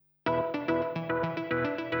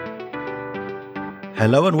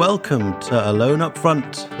Hello and welcome to Alone Up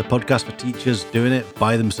Front, the podcast for teachers doing it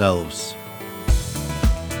by themselves.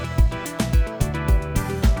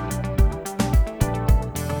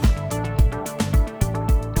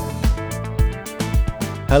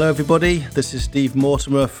 Hello everybody, this is Steve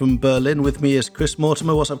Mortimer from Berlin. With me is Chris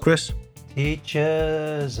Mortimer. What's up, Chris?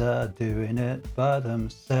 Teachers are doing it by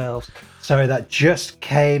themselves. Sorry, that just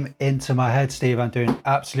came into my head, Steve. I'm doing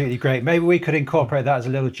absolutely great. Maybe we could incorporate that as a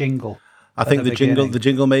little jingle. I think the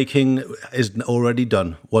jingle making is already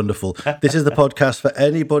done. Wonderful. This is the podcast for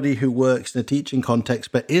anybody who works in a teaching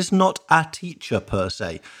context but is not a teacher per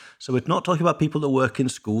se. So we're not talking about people that work in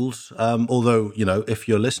schools, although, you know, if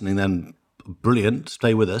you're listening, then brilliant,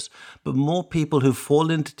 stay with us. But more people who fall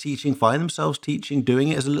into teaching, find themselves teaching, doing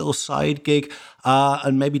it as a little side gig,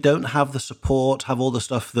 and maybe don't have the support, have all the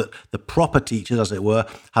stuff that the proper teachers, as it were,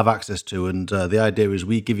 have access to. And the idea is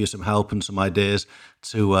we give you some help and some ideas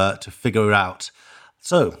to figure it out.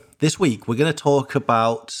 So this week we're going to talk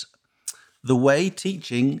about the way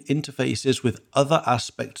teaching interfaces with other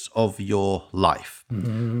aspects of your life.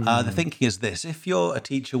 The thinking is this: if you're a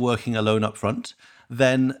teacher working alone up front,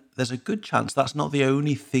 then there's a good chance that's not the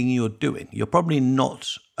only thing you're doing. You're probably not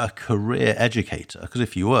a career educator, because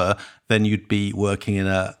if you were, then you'd be working in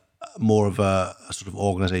a more of a sort of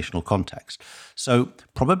organizational context. So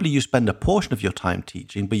probably you spend a portion of your time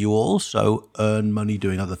teaching, but you also earn money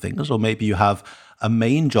doing other things, or maybe you have a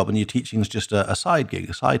main job and your teaching is just a side gig,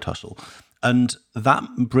 a side hustle. And that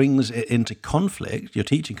brings it into conflict, your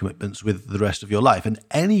teaching commitments, with the rest of your life. And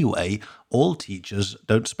anyway, all teachers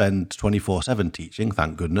don't spend 24/7 teaching,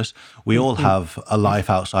 thank goodness. We all have a life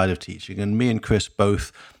outside of teaching, and me and Chris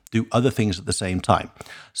both do other things at the same time.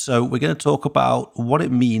 So we're going to talk about what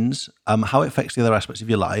it means, how it affects the other aspects of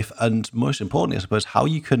your life, and most importantly, I suppose, how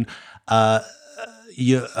you can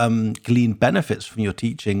glean benefits from your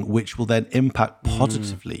teaching, which will then impact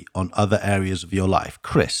positively on other areas of your life.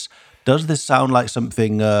 Chris, does this sound like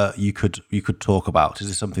something you could talk about? Is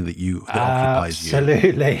this something that occupies you?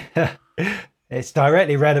 Absolutely. It's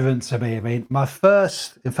directly relevant to me. I mean, my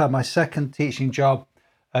second teaching job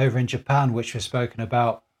over in Japan, which was spoken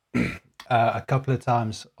about a couple of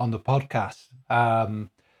times on the podcast.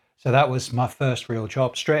 So that was my first real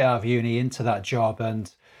job, straight out of uni into that job.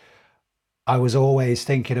 And I was always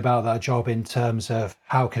thinking about that job in terms of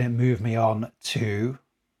how can it move me on to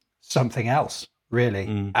something else,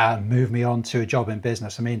 really, and move me on to a job in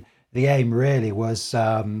business. I mean, the aim really was,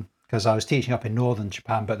 because I was teaching up in northern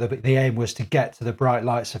Japan, but the aim was to get to the bright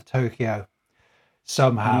lights of Tokyo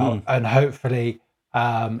somehow, and hopefully,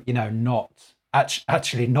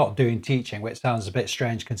 actually not doing teaching, which sounds a bit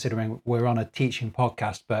strange considering we're on a teaching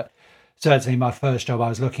podcast. But certainly my first job, I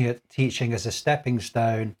was looking at teaching as a stepping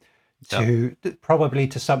stone to probably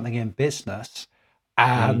to something in business.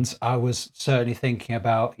 And I was certainly thinking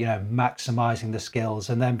about, maximizing the skills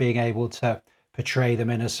and then being able to portray them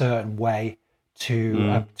in a certain way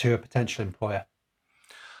to a potential employer.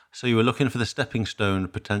 So you were looking for the stepping stone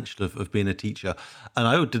potential of being a teacher. And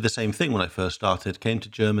I did the same thing when I first started, came to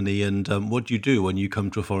Germany. And what do you do when you come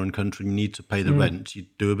to a foreign country and you need to pay the rent? You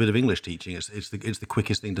do a bit of English teaching. It's the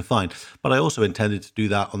quickest thing to find. But I also intended to do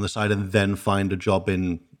that on the side and then find a job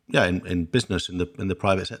in business, in the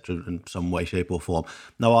private sector in some way, shape or form.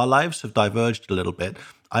 Now, our lives have diverged a little bit.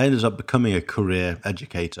 I ended up becoming a career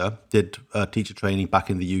educator, did teacher training back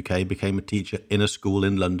in the UK, became a teacher in a school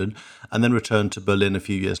in London, and then returned to Berlin a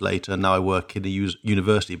few years later. Now I work in a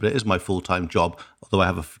university, but it is my full-time job, although I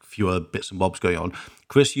have a few other bits and bobs going on.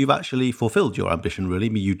 Chris, you've actually fulfilled your ambition, really. I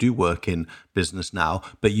mean, you do work in business now,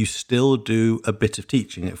 but you still do a bit of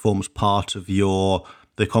teaching. It forms part of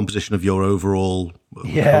the composition of your overall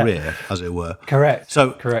career, as it were. Correct.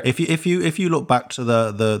 So, correct. If you look back to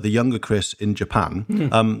the younger Chris in Japan,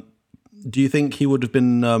 do you think he would have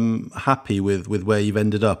been happy with where you've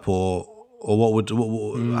ended up, or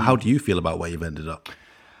how do you feel about where you've ended up?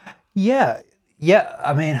 Yeah.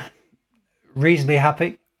 I mean, reasonably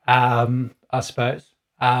happy. I suppose.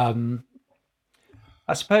 And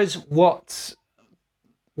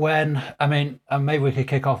maybe we could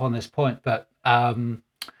kick off on this point, but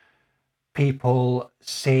people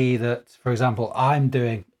see that, for example, I'm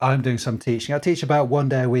doing some teaching. I teach about 1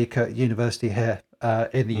 day a week at university here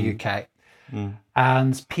in the UK,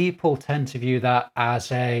 and people tend to view that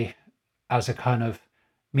as a kind of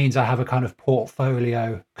means I have a kind of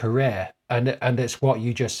portfolio career, and it's what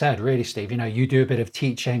you just said, really, Steve. You do a bit of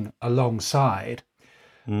teaching alongside,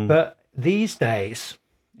 but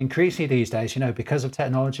increasingly these days, because of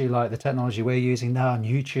technology like the technology we're using now on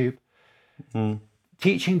YouTube.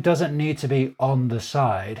 Teaching doesn't need to be on the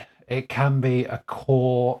side. It can be a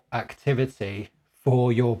core activity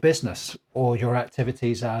for your business or your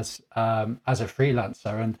activities as a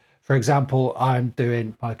freelancer. And for example,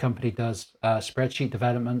 my company does spreadsheet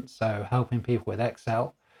development, so helping people with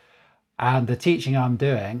Excel. And the teaching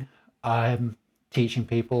I'm teaching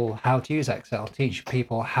people how to use Excel, teaching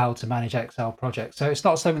people how to manage Excel projects. So it's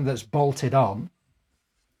not something that's bolted on,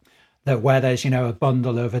 that where there's, a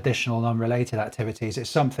bundle of additional unrelated activities. It's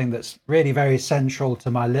something that's really very central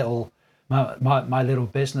to my little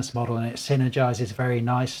business model, and it synergizes very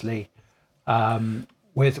nicely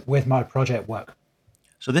with my project work.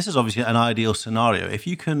 So this is obviously an ideal scenario. If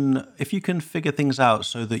you can figure things out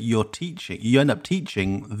so that you end up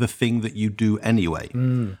teaching the thing that you do anyway.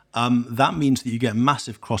 That means that you get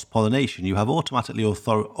massive cross-pollination. You have automatic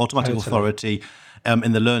authority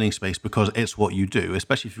in the learning space because it's what you do,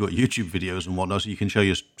 especially if you've got YouTube videos and whatnot, so you can show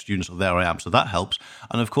your students, oh, there I am. So that helps.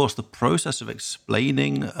 And of course, the process of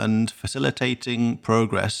explaining and facilitating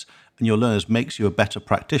progress and your learners makes you a better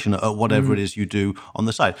practitioner at whatever it is you do on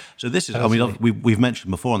the side. So this is, we've mentioned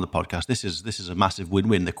before on the podcast, this is a massive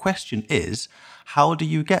win-win. The question is, how do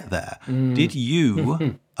you get there? Did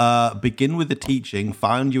you begin with the teaching,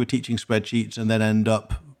 find you were teaching spreadsheets, and then end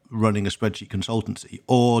up running a spreadsheet consultancy?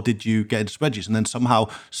 Or did you get into spreadsheets and then somehow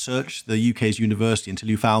search the UK's university until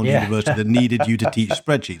you found a university that needed you to teach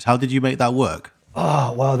spreadsheets? How did you make that work?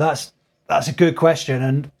 Oh, well, that's a good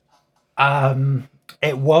question. And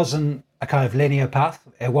it wasn't a kind of linear path.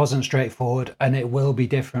 It wasn't straightforward, and it will be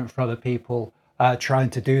different for other people trying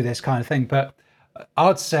to do this kind of thing. But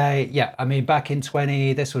I'd say, back in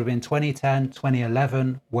this would have been 2010,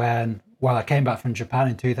 2011, when I came back from Japan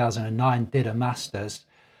in 2009, did a master's,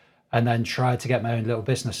 and then tried to get my own little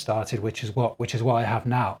business started, which is what I have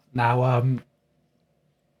now. Now,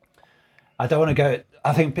 I don't want to go.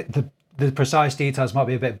 I think the precise details might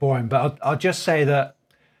be a bit boring, but I'll just say that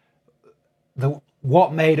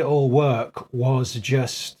what made it all work was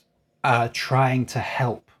just trying to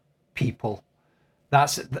help people.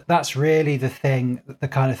 That's really the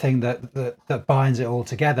kind of thing that binds it all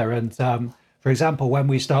together. And for example, when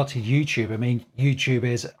we started YouTube, YouTube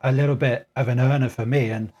is a little bit of an earner for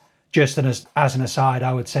me. And just as an aside,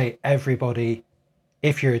 I would say everybody,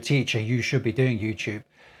 if you're a teacher, you should be doing YouTube.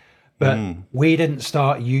 But we didn't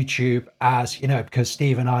start YouTube because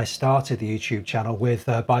Steve and I started the YouTube channel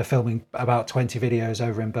by filming about 20 videos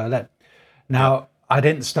over in Berlin. Now, I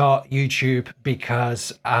didn't start YouTube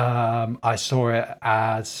because I saw it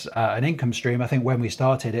as an income stream. I think when we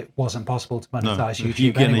started, it wasn't possible to monetize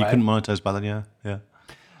YouTube anyway. You couldn't monetize back then, yeah.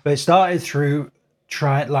 But it started through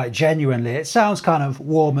genuinely. It sounds kind of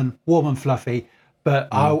warm and fluffy, but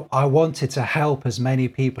I wanted to help as many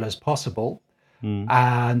people as possible.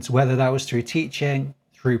 And whether that was through teaching,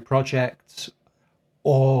 through projects,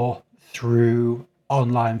 or through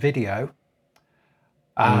online video,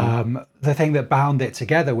 the thing that bound it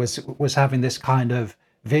together was having this kind of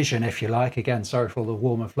vision, if you like. Again, sorry for all the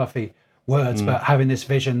warm and fluffy words, but having this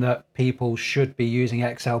vision that people should be using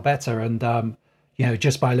Excel better. And,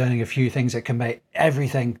 just by learning a few things, it can make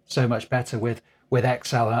everything so much better with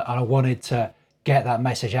Excel. And I wanted to get that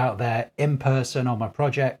message out there in person on my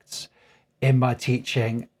projects, in my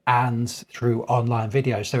teaching, and through online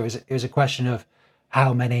videos. So it was a question of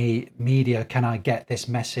how many media can I get this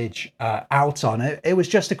message out on. It was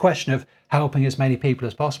just a question of helping as many people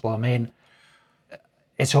as possible.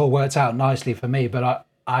 It's all worked out nicely for me, but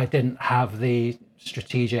I didn't have the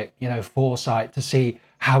strategic, foresight to see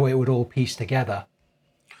how it would all piece together.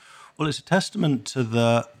 Well, it's a testament to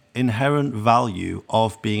the inherent value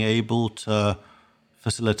of being able to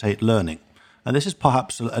facilitate learning. And this is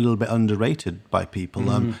perhaps a little bit underrated by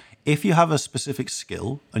people. If you have a specific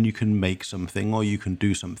skill and you can make something or you can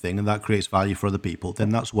do something and that creates value for other people, then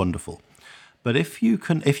that's wonderful. But if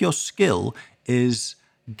your skill is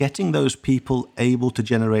getting those people able to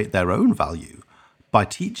generate their own value by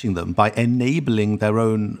teaching them, by enabling their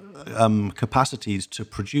own capacities to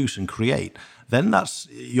produce and create, then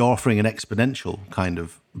you're offering an exponential kind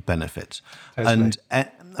of benefit. Totally.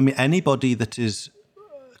 And anybody that is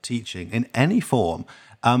teaching in any form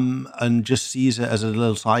and just sees it as a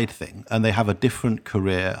little side thing, and they have a different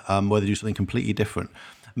career where they do something completely different,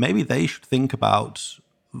 maybe they should think about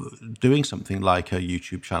doing something like a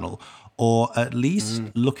YouTube channel, or at least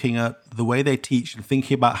looking at the way they teach and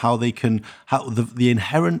thinking about how the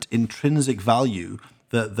inherent intrinsic value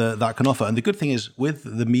that can offer. And the good thing is,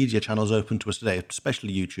 with the media channels open to us today,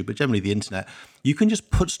 especially YouTube, but generally the internet, you can just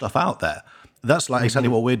put stuff out there. That's like exactly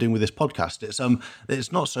what we're doing with this podcast.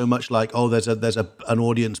 It's not so much like, there's an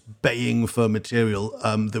audience baying for material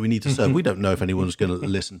that we need to serve. We don't know if anyone's going to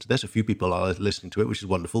listen to this. A few people are listening to it, which is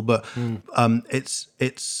wonderful. But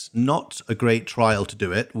it's not a great trial to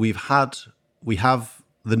do it. We've had we have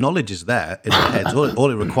the knowledge is there in our heads.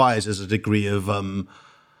 All it requires is a degree of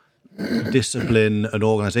discipline and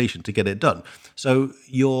organization to get it done. So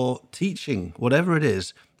your teaching, whatever it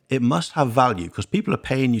is, it must have value because people are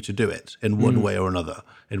paying you to do it in one way or another,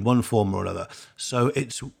 in one form or another. So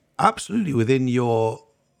it's absolutely within your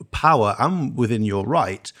power and within your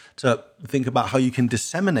right to think about how you can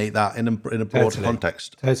disseminate that in a broader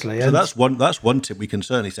context. Totally. So that's one tip we can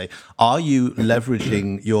certainly say. Are you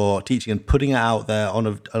leveraging your teaching and putting it out there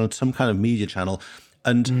on some kind of media channel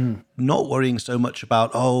and not worrying so much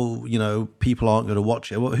about, people aren't going to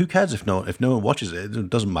watch it. Well, who cares if no one watches it? It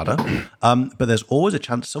doesn't matter. But there's always a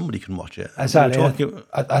chance somebody can watch it. Exactly.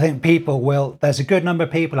 I think people will. There's a good number of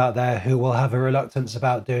people out there who will have a reluctance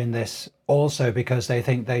about doing this, also because they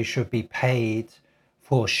think they should be paid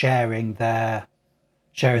for sharing their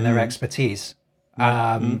expertise.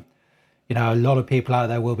 A lot of people out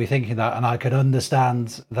there will be thinking that, and I could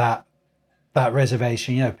understand that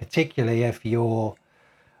reservation. Particularly if you're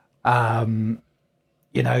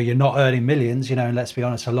you're not earning millions, and let's be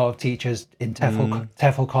honest, a lot of teachers in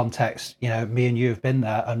TEFL context, me and you have been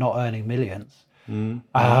there, are not earning millions.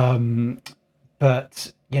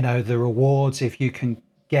 But, the rewards, if you can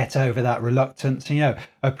get over that reluctance,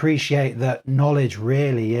 appreciate that knowledge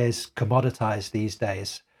really is commoditized these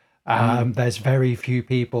days. There's very few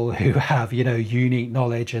people who have, unique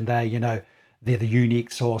knowledge, and they're, the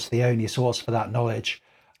unique source, the only source for that knowledge.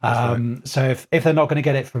 So if they're not going to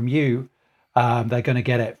get it from you, they're going to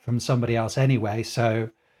get it from somebody else anyway. So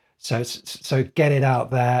get it out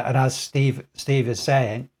there. And as Steve is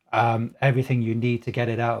saying, everything you need to get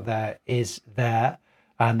it out there is there.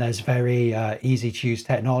 And there's very easy to use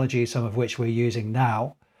technology, some of which we're using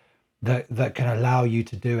now, that can allow you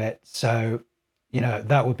to do it. So,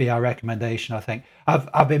 that would be our recommendation, I think.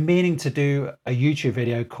 I've been meaning to do a YouTube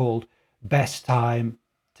video called Best Time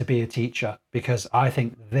to be a Teacher, because I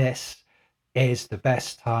think this is the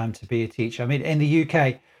best time to be a teacher. I mean, in the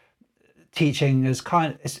UK, teaching is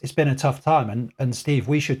it's been a tough time. And Steve,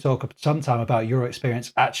 we should talk sometime about your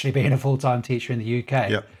experience actually being a full-time teacher in the UK.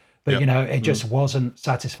 Yeah. But, it just wasn't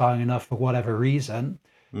satisfying enough for whatever reason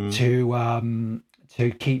to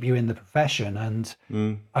keep you in the profession. And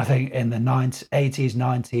I think in the 80s,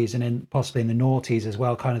 90s, and in possibly in the noughties as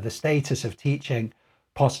well, kind of the status of teaching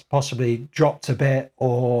possibly dropped a bit,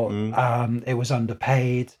 or it was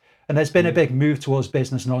underpaid. And there's been a big move towards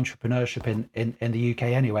business and entrepreneurship in the UK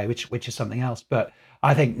anyway, which is something else. But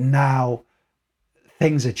I think now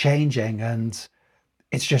things are changing, and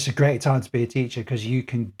it's just a great time to be a teacher because you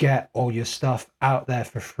can get all your stuff out there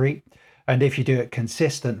for free. And if you do it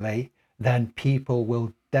consistently, then people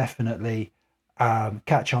will definitely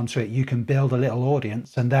catch on to it. You can build a little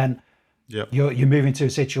audience, and then you're moving to a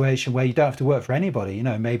situation where you don't have to work for anybody.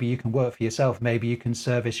 Maybe you can work for yourself. Maybe you can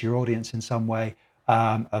service your audience in some way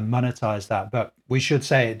and monetize that. But we should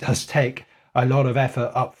say it does take a lot of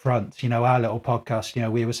effort up front. Our little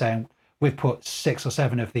podcast, we were saying we've put 6 or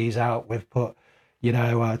 7 of these out. We've put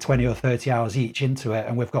 20 or 30 hours each into it,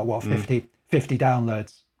 and we've got 50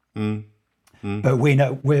 downloads. But we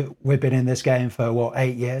know we've been in this game for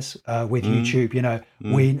 8 years with YouTube.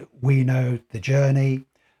 We know the journey.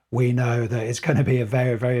 We know that it's going to be a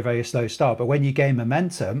very, very, very slow start. But when you gain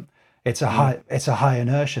momentum, it's a high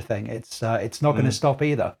inertia thing. It's not going to stop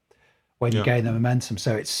either when you gain the momentum.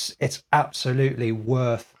 So it's absolutely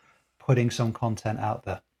worth putting some content out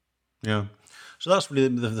there. Yeah. So that's really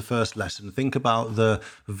the first lesson. Think about the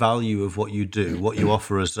value of what you do, what you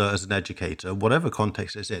offer as an educator, whatever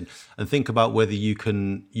context it's in, and think about whether you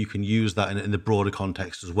can use that in the broader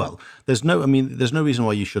context as well. There's no reason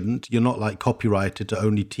why you shouldn't. You're not like copyrighted to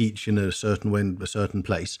only teach in a certain way in a certain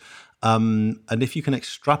place. And if you can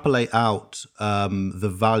extrapolate out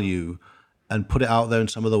the value and put it out there in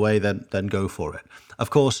some other way, then go for it. Of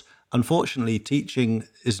course, unfortunately, teaching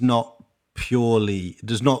does not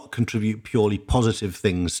contribute purely positive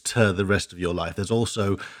things to the rest of your life. There's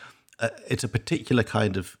also it's a particular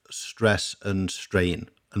kind of stress and strain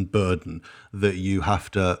and burden that you have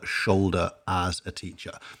to shoulder as a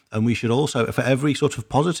teacher. And we should also, for every sort of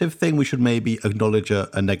positive thing, we should maybe acknowledge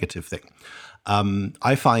a negative thing.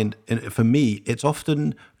 I find, for me, it's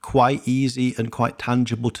often quite easy and quite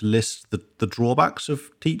tangible to list the drawbacks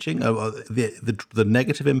of teaching, the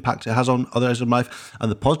negative impact it has on other areas of life,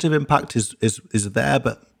 and the positive impact is there,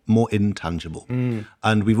 but more intangible.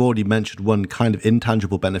 And we've already mentioned one kind of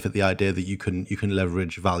intangible benefit, the idea that you can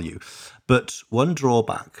leverage value. But one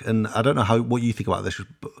drawback, and I don't know what you think about this,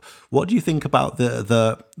 but what do you think about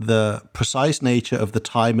the precise nature of the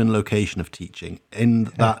time and location of teaching, in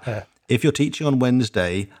that if you're teaching on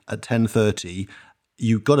Wednesday at 10:30,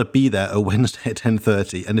 you've got to be there a Wednesday at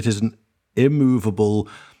 10:30, and it isn't immovable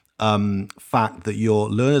fact that your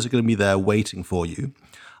learners are going to be there waiting for you.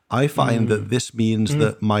 I find that this means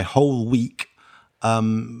that my whole week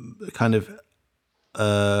kind of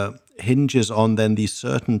hinges on then these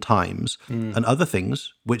certain times and other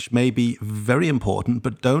things which may be very important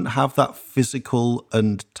but don't have that physical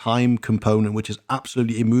and time component which is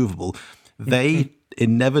absolutely immovable. They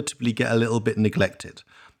inevitably get a little bit neglected,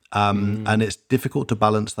 and it's difficult to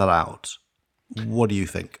balance that out. What do you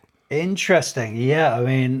think? Interesting. Yeah, I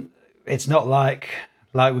mean, it's not like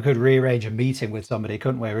we could rearrange a meeting with somebody,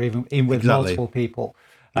 couldn't we? Or even with Exactly. multiple people.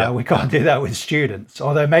 We can't do that with students,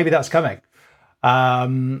 although maybe that's coming.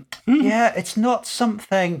 Yeah, it's not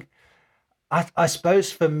something. I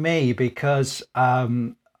suppose for me, because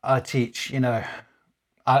I teach,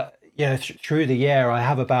 through the year I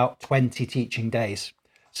have about 20 teaching days,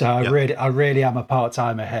 so I really am a part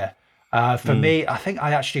timer here. For me, I think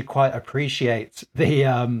I actually quite appreciate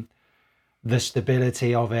the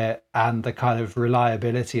stability of it and the kind of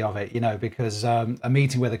reliability of it, because a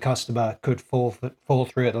meeting with a customer could fall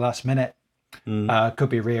through at the last minute, could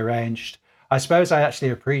be rearranged. I suppose I actually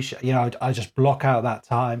appreciate, I just block out that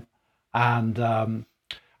time, and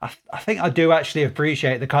I think I do actually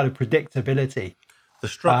appreciate the kind of predictability, The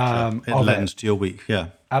structure it lends to your week. Yeah.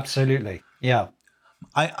 Absolutely. Yeah.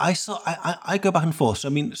 I go back and forth. So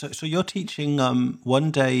I mean, so you're teaching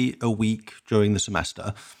one day a week during the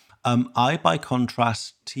semester. I, by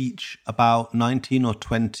contrast, teach about 19 or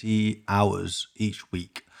 20 hours each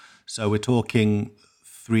week. So we're talking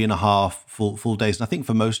 3.5 full days. And I think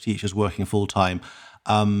for most teachers working full time,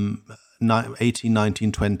 18,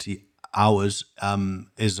 19, 20 hours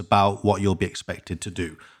is about what you'll be expected to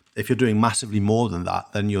do. If you're doing massively more than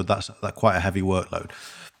that, then that's quite a heavy workload.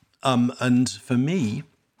 And for me,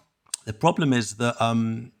 the problem is that,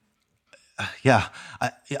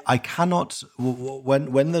 I cannot,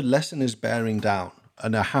 when the lesson is bearing down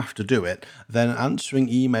and I have to do it, then answering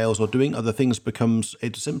emails or doing other things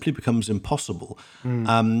simply becomes impossible.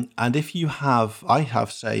 And if I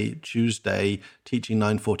have, say, Tuesday teaching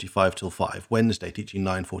 9:45 till 5, Wednesday teaching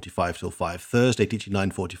 9:45 till 5, Thursday teaching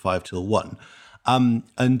 9:45 till 1.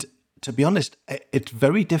 And to be honest, it's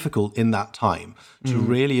very difficult in that time to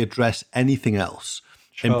really address anything else.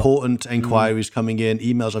 Sure. Important inquiries coming in,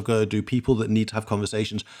 emails I've got to do, people that need to have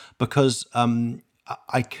conversations, because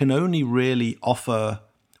I can only really offer,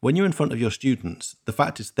 when you're in front of your students, the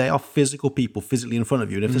fact is they are physical people physically in front of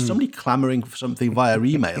you. And if there's somebody clamoring for something via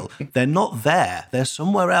email, they're not there. They're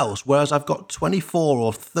somewhere else. Whereas I've got 24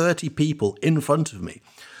 or 30 people in front of me.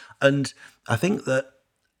 And I think that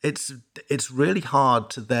it's really hard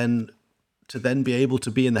to then be able to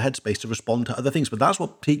be in the headspace to respond to other things. But that's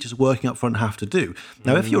what teachers working up front have to do.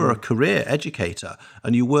 Now, if you're a career educator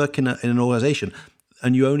and you work in an organization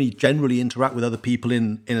and you only generally interact with other people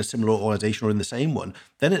in a similar organization or in the same one,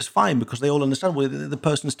 then it's fine because they all understand, well, the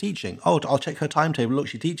person's teaching. Oh, I'll check her timetable. Look,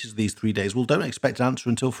 she teaches these 3 days. Well, don't expect an answer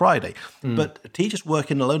until Friday. But teachers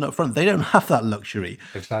working alone up front, they don't have that luxury.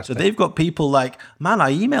 Exactly. So they've got people like, man,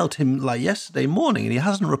 I emailed him like yesterday morning and he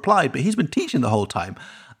hasn't replied, but he's been teaching the whole time.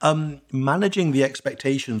 Managing the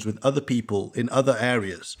expectations with other people in other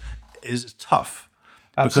areas is tough.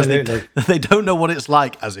 Absolutely. Because they don't know what it's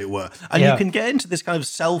like, as it were. And you can get into this kind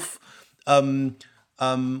of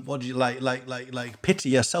what do you like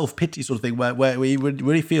pity, a self-pity sort of thing where we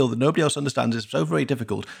really feel that nobody else understands. It's so very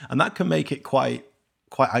difficult. And that can make it quite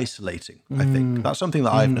isolating, I think. That's something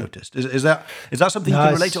that I've noticed. Is that something you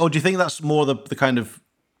can relate to? Or do you think that's more the kind of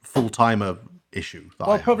full-timer issue?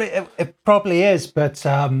 It probably is, but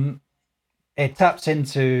it taps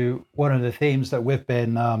into one of the themes that we've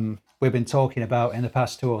been talking about in the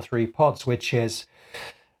past 2 or 3 pods, which is,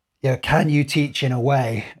 can you teach in a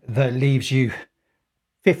way that leaves you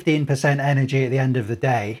 15% energy at the end of the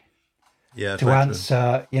day to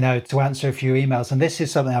answer a few emails? And this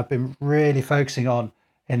is something I've been really focusing on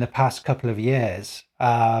in the past couple of years.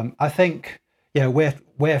 I think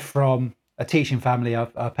we're from a teaching family.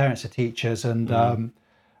 Our parents are teachers, and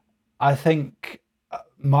I think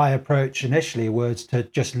my approach initially was to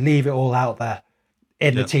just leave it all out there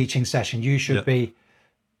in the teaching session. You should be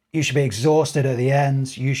exhausted at the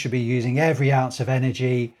end. You should be using every ounce of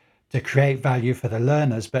energy to create value for the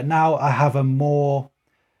learners. But now I have a more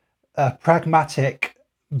pragmatic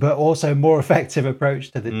but also more effective approach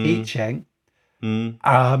to the teaching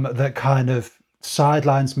that kind of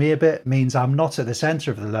sidelines me a bit, means I'm not at the center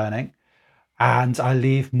of the learning, and I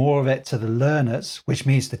leave more of it to the learners, which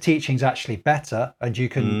means the teaching's actually better. And you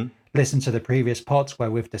can listen to the previous pods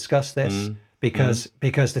where we've discussed this, because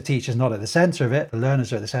the teacher's not at the center of it, the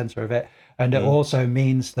learners are at the center of it. And it also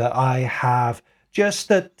means that I have just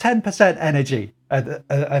the 10% energy at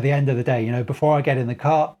the end of the day. You know, before I get in the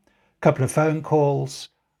car, a couple of phone calls,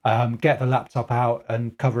 get the laptop out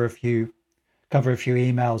and cover a few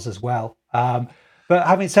emails as well. But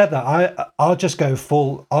having said that, I'll just go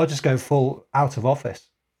full out of office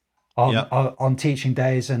on teaching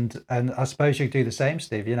days, and I suppose you do the same,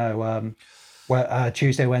 Steve. You know,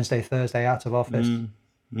 Tuesday, Wednesday, Thursday out of office.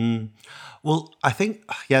 Well, I think,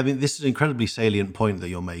 I mean, this is an incredibly salient point that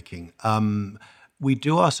you're making. We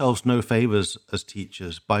do ourselves no favors as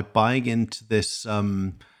teachers by buying into this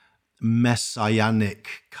messianic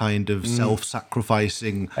kind of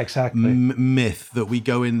self-sacrificing myth that we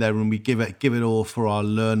go in there and we give it all for our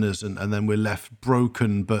learners, and then we're left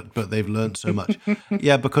broken, but they've learned so much.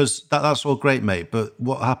 Yeah, because that's all great, mate, but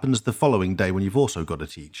what happens the following day when you've also got to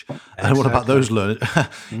teach? And what about those learners?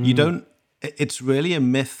 You don't. It's really a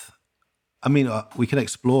myth. I mean, we can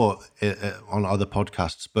explore it on other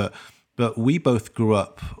podcasts, but we both grew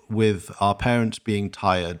up with our parents being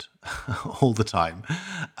tired all the time,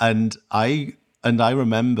 and I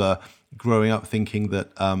remember growing up thinking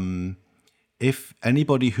that if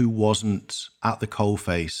anybody who wasn't at the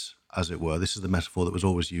coalface, as it were, this is the metaphor that was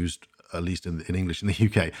always used, at least in English in the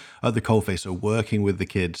UK, at the coalface, so working with the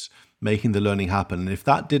kids, making the learning happen. And if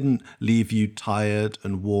that didn't leave you tired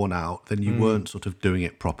and worn out, then you weren't sort of doing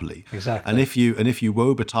it properly. Exactly. And if you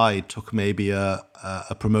woe-betide took maybe a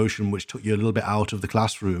promotion which took you a little bit out of the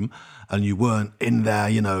classroom, and you weren't in there,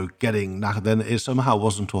 you know, getting knackered, then it somehow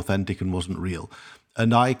wasn't authentic and wasn't real.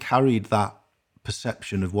 And I carried that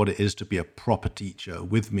perception of what it is to be a proper teacher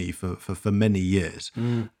with me for many years.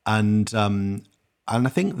 And I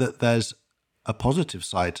think that there's a positive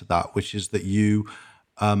side to that, which is that you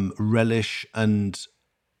relish and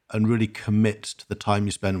really commit to the time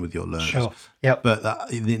you spend with your learners. Sure. Yep. But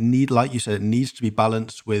like you said, it needs to be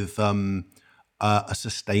balanced with a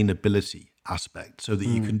sustainability aspect, so that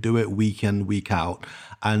you can do it week in, week out.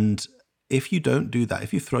 And if you don't do that,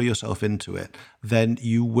 if you throw yourself into it, then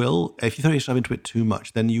you will. If you throw yourself into it too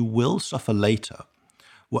much, then you will suffer later.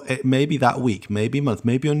 Well, it may be that week, maybe a month,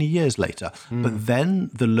 maybe only years later. But then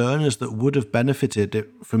the learners that would have benefited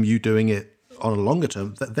from you doing it on a longer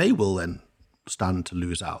term, that they will then stand to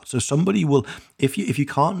lose out. So somebody will, if you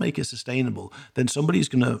can't make it sustainable, then somebody's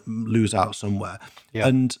going to lose out somewhere. Yeah.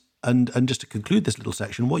 And just to conclude this little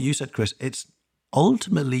section, what you said, Chris, it's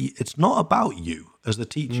ultimately not about you as the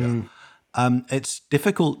teacher. It's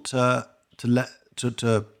difficult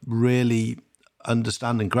to really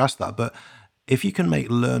understand and grasp that, but if you can make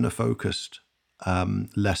learner-focused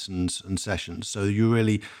lessons and sessions, so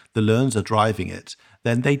the learners are driving it,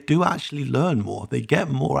 then they do actually learn more. They get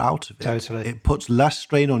more out of it. Totally. It puts less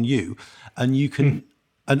strain on you, and you can,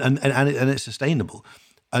 and it's sustainable.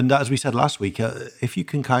 And as we said last week, if you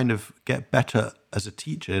can kind of get better as a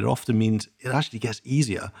teacher, it often means it actually gets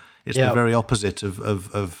easier. It's the very opposite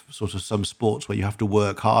of sort of some sports where you have to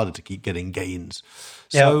work harder to keep getting gains.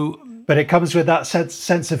 So, but it comes with that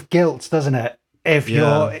sense of guilt, doesn't it? If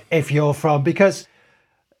you're from, because,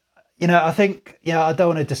 you know, I think, I don't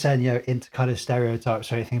want to descend, into kind of stereotypes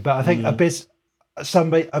or anything, but I think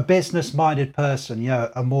a business-minded person,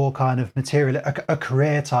 a more kind of material, a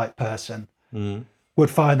career type person would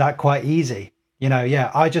find that quite easy.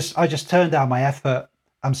 I just turn down my effort.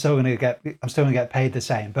 I'm still going to get paid the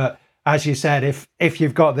same. But as you said, if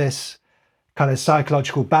you've got this kind of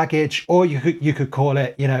psychological baggage, or you could call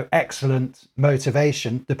it, excellent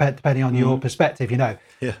motivation, depending on your perspective,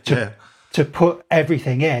 to put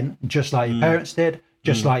everything in, just like your parents did,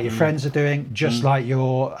 just like your friends are doing, just like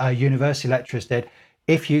your university lecturers did.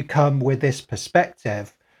 If you come with this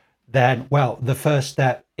perspective, then, well, the first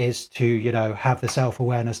step is to, have the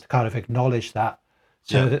self-awareness to kind of acknowledge that,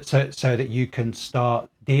 so that you can start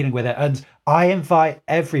dealing with it. And I invite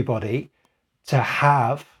everybody to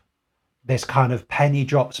have this kind of penny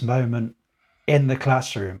drops moment in the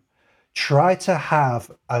classroom. Try to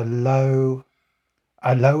have a low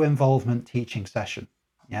involvement teaching session.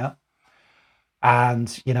 Yeah. And,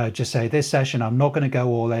 just say, this session, I'm not going to go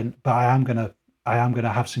all in, but I am going to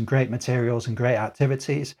have some great materials and great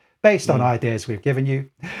activities based on ideas we've given you.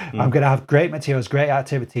 I'm going to have great materials, great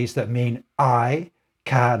activities that mean I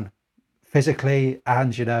can physically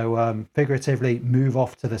and, figuratively move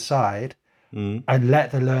off to the side and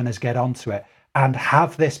let the learners get onto it, and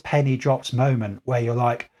have this penny drops moment where you're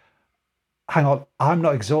like, hang on, I'm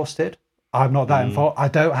not exhausted. I'm not that involved. I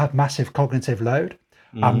don't have massive cognitive load.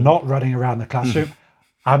 I'm not running around the classroom.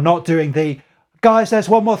 I'm not doing guys, there's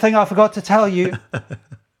one more thing I forgot to tell you.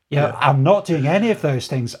 I'm not doing any of those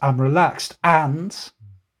things. I'm relaxed, and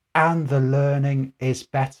the learning is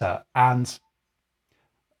better. And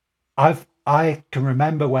I can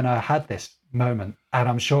remember when I had this moment. And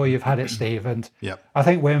I'm sure you've had it, Steve. And Yeah. I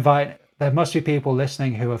think there must be people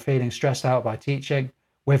listening who are feeling stressed out by teaching.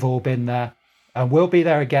 We've all been there and we'll be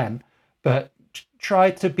there again, but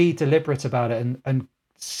try to be deliberate about it and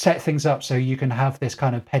set things up so you can have this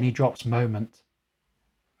kind of penny drops moment.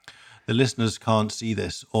 The listeners can't see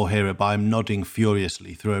this or hear it, but I'm nodding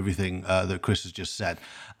furiously through everything that Chris has just said.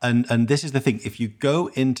 And this is the thing. If you go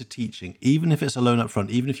into teaching, even if it's alone up front,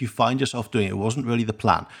 even if you find yourself doing it, it wasn't really the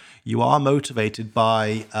plan, you are motivated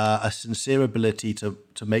by a sincere ability to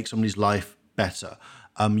make somebody's life better.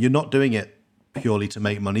 You're not doing it purely to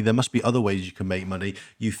make money. There must be other ways you can make money.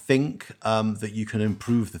 You think that you can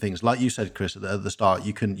improve the things. Like you said, Chris, at the start,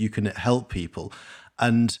 you can help people.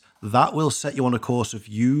 And that will set you on a course of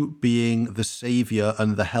you being the savior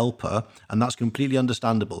and the helper, and that's completely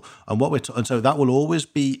understandable. And and so that will always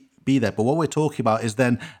be there. But what we're talking about is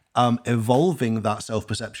then evolving that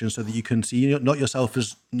self-perception so that you can see not yourself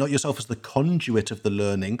as the conduit of the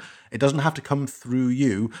learning. It doesn't have to come through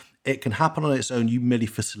you. It can happen on its own. You merely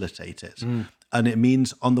facilitate it, and it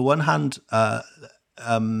means, on the one hand,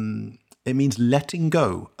 it means letting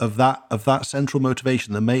go of that central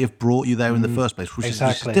motivation that may have brought you there in the first place, which is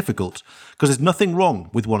difficult, because there's nothing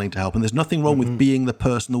wrong with wanting to help, and there's nothing wrong with being the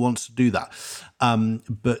person that wants to do that.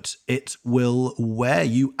 But it will wear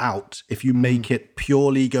you out if you make it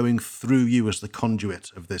purely going through you as the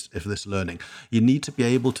conduit of this learning. You need to be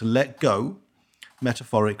able to let go,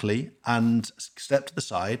 metaphorically, and step to the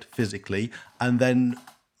side physically, and then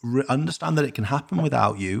understand that it can happen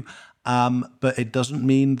without you. But it doesn't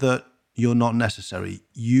mean that you're not necessary.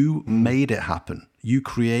 You made it happen. You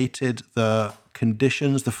created the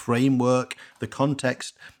conditions, the framework, the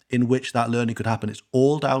context in which that learning could happen. It's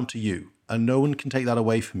all down to you, and no one can take that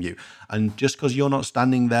away from you. And just because you're not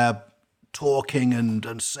standing there talking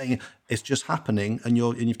and saying, it's just happening, and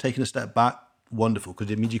you've taken a step back, wonderful,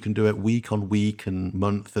 because it means you can do it week on week and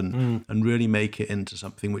month and really make it into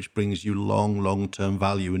something which brings you long-term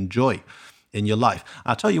value and joy in your life.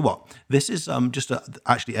 I'll tell you what, this is just to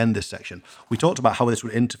actually end this section. We talked about how this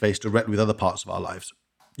would interface directly with other parts of our lives.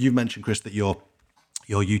 You've mentioned, Chris, that your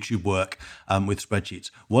YouTube work with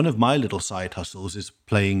spreadsheets. One of my little side hustles is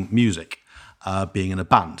playing music, being in a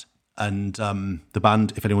band. And the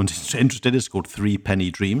band, if anyone's interested, is called Three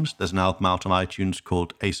Penny Dreams. There's an album out on iTunes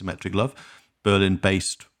called Asymmetric Love,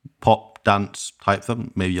 Berlin-based pop dance type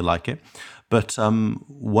thing. Maybe you like it. But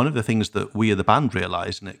one of the things that we as the band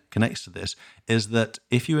realize, and it connects to this, is that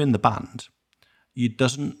if you're in the band, it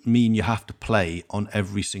doesn't mean you have to play on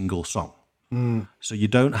every single song. So you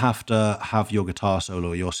don't have to have your guitar solo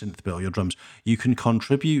or your synth bit or your drums. You can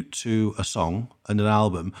contribute to a song and an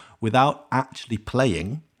album without actually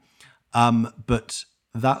playing. But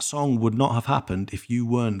that song would not have happened if you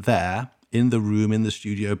weren't there in the room, in the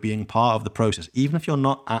studio, being part of the process, even if you're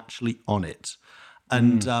not actually on it.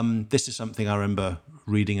 And this is something I remember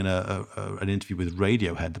reading in an interview with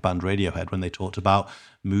Radiohead, the band Radiohead, when they talked about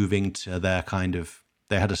moving to their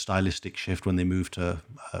they had a stylistic shift when they moved to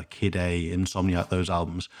Kid A, Insomniac, those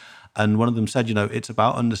albums. And one of them said, it's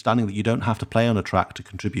about understanding that you don't have to play on a track to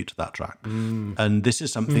contribute to that track. And this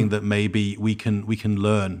is something that maybe we can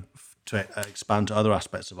learn to expand to other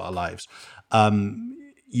aspects of our lives.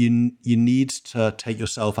 You need to take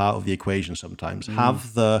yourself out of the equation sometimes.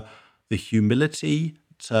 Have the humility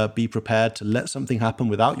to be prepared to let something happen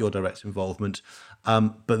without your direct involvement,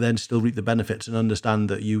 but then still reap the benefits and understand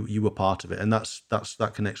that you were part of it. And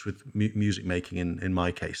that connects with music making in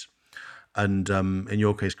my case. And in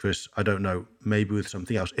your case, Chris, I don't know, maybe with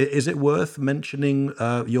something else. Is it worth mentioning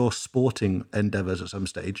your sporting endeavors at some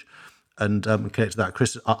stage? And connect to that,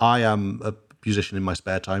 Chris, I am a musician in my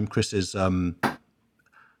spare time. Chris is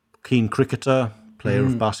keen cricketer, player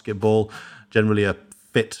of basketball, generally a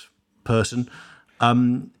fit person.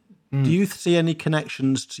 Do you see any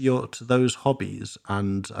connections to those hobbies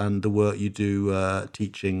and the work you do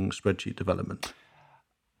teaching spreadsheet development?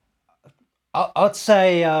 I'd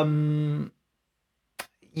say,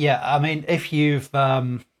 yeah. I mean, if you've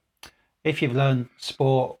learned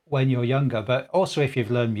sport when you're younger, but also if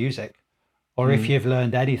you've learned music, or if you've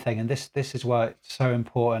learned anything, and this is why it's so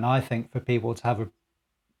important, I think, for people to have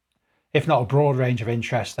if not a broad range of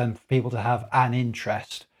interest, then for people to have an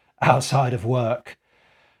interest outside of work.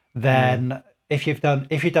 Then if you've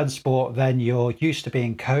done sport, then you're used to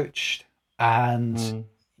being coached, and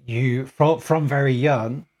you from very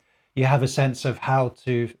young, you have a sense of how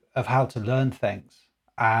to learn things,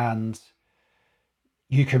 and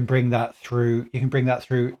you can bring that through. You can bring that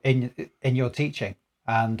through in your teaching,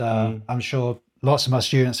 and I'm sure lots of my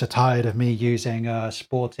students are tired of me using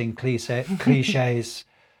sporting cliches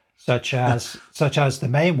such as the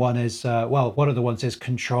main one is one of the ones is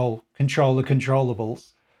control the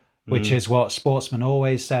controllables, which is what sportsmen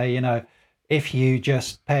always say. If you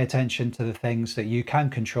just pay attention to the things that you can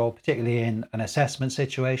control, particularly in an assessment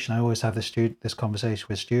situation. I always have this conversation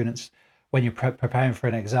with students when you're preparing for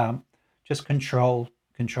an exam. Just control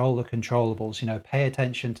the controllables. Pay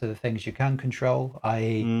attention to the things you can control,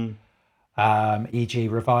 i.e., e.g.,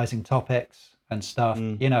 revising topics and stuff.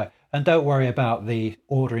 And don't worry about the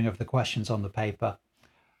ordering of the questions on the paper.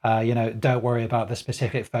 Don't worry about the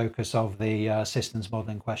specific focus of the systems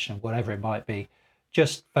modeling question, whatever it might be.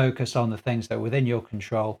 Just focus on the things that are within your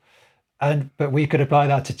control. But we could apply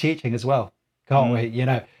that to teaching as well, can't we?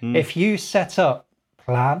 If you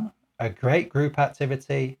plan a great group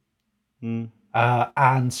activity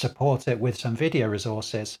and support it with some video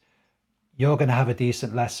resources, you're going to have a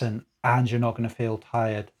decent lesson and you're not going to feel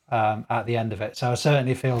tired at the end of it. So I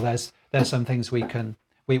certainly feel there's some things we can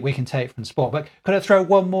take from sport. But could I throw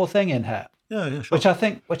one more thing in here? Yeah, sure. Which I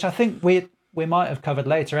think we might have covered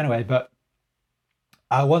later anyway. But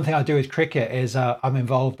one thing I do with cricket is I'm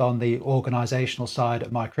involved on the organisational side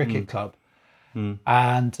at my cricket club,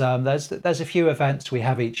 and there's a few events we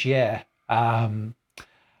have each year, and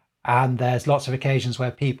there's lots of occasions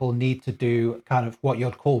where people need to do kind of what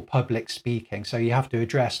you'd call public speaking. So you have to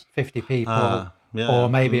address 50 people. Or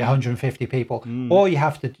maybe 150 people, or you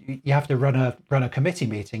have to run a committee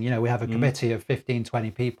meeting. We have a committee of 15,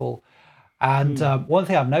 20 people, and one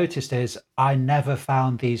thing I've noticed is I never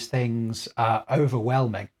found these things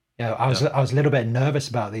overwhelming. I was a little bit nervous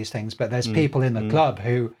about these things, but there's people in the club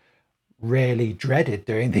who really dreaded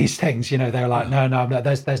doing these things. They're like, no,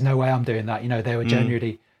 there's no way I'm doing that. They were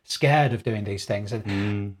genuinely scared of doing these things,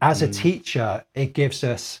 and as a teacher, it gives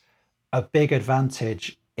us a big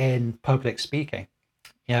advantage in public speaking.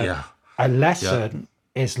 A lesson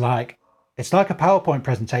is it's like a PowerPoint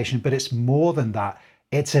presentation, but it's more than that.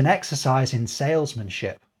 It's an exercise in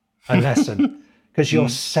salesmanship, a lesson, because you're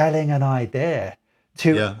selling an idea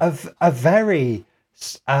to a very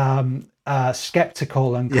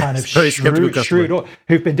skeptical and kind of shrewd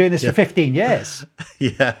who've been doing this for 15 years.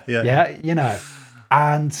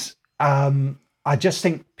 And I just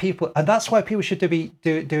think people, and that's why people should be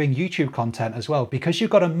doing YouTube content as well, because you've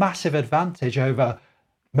got a massive advantage over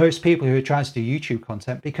most people who are trying to do YouTube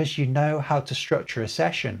content, because you know how to structure a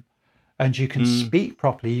session and you can speak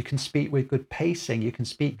properly, you can speak with good pacing, you can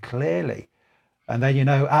speak clearly. And then,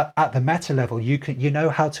 at the meta level, you know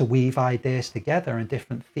how to weave ideas together and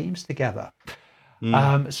different themes together.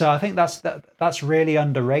 So I think that's really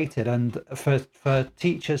underrated. And for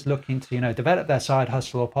teachers looking to, develop their side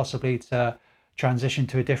hustle or possibly to transition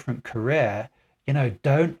to a different career,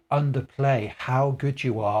 don't underplay how good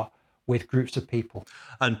you are with groups of people.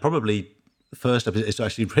 And probably the first step is to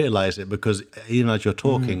actually realize it, because even as you're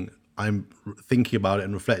talking, I'm thinking about it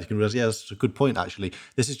and reflecting and realize, that's a good point, actually.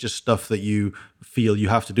 This is just stuff that you feel you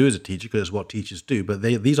have to do as a teacher because it's what teachers do, but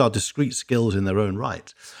these are discrete skills in their own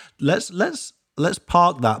right. Let's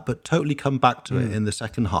park that, but totally come back to it in the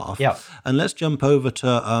second half. Yeah. And let's jump over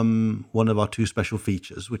to one of our two special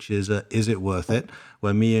features, which is it worth it?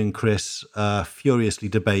 Where me and Chris furiously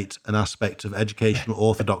debate an aspect of educational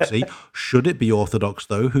orthodoxy. Should it be orthodox,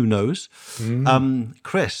 though? Who knows?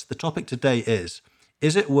 Chris, the topic today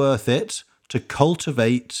is it worth it to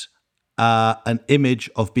cultivate an image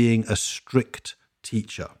of being a strict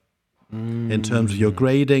teacher? In terms of your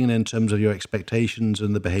grading and in terms of your expectations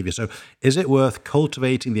and the behavior. So is it worth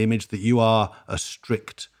cultivating the image that you are a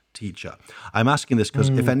strict teacher? I'm asking this because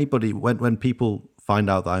if anybody, when people find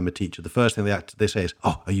out that I'm a teacher, the first thing they say is,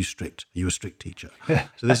 "Oh, are you strict? Are you a strict teacher?"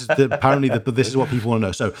 So this is this is what people want to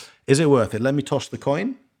know. So is it worth it? Let me toss the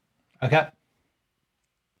coin. Okay.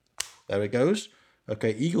 There it goes.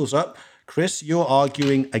 Okay, eagles up. Chris, you're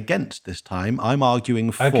arguing against this time. I'm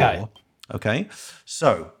arguing for. Okay.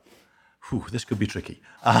 So this could be tricky.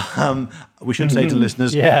 We should say to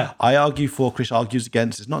listeners, I argue for, Chris argues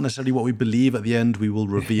against. It's not necessarily what we believe. At the end, we will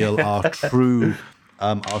reveal our true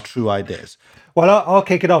ideas. Well, I'll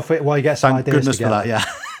kick it off while you get some ideas. Thank goodness together.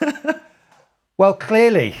 for that, yeah. Well,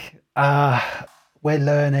 clearly, we're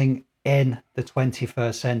learning in the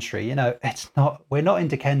 21st century. We're not in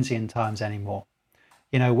Dickensian times anymore.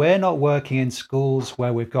 We're not working in schools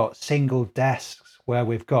where we've got single desks, where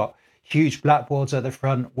we've got huge blackboards at the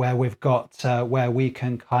front, where we've got where we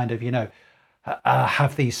can kind of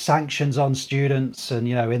have these sanctions on students. And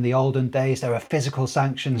in the olden days there were physical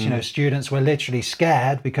sanctions. Students were literally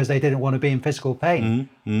scared because they didn't want to be in physical pain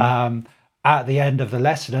at the end of the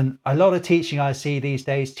lesson. And a lot of teaching I see these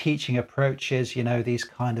days, teaching approaches, these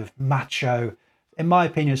kind of macho, in my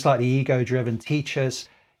opinion, slightly ego driven teachers,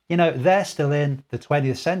 they're still in the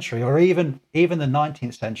 20th century or even the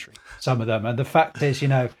 19th century, some of them. And the fact is,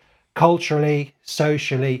 culturally,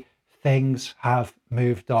 socially, things have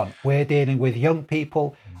moved on. We're dealing with young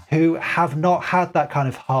people who have not had that kind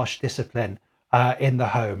of harsh discipline in the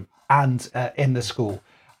home and in the school.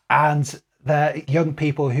 And they're young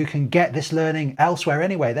people who can get this learning elsewhere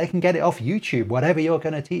anyway. They can get it off YouTube, whatever you're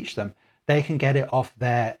going to teach them. They can get it off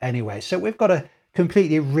there anyway. So we've got to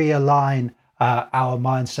completely realign our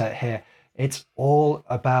mindset here. It's all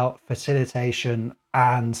about facilitation,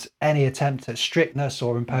 and any attempt at strictness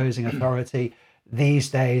or imposing authority these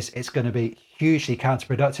days, it's going to be hugely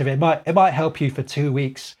counterproductive. It might help you for 2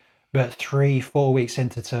 weeks, but 3-4 weeks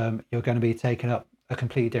into term, you're going to be taking up a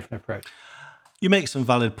completely different approach. You make some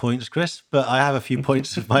valid points, Chris, but I have a few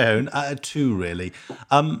points of my own, two really.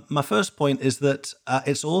 My first point is that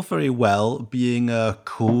it's all very well being a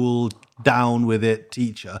cool, down with it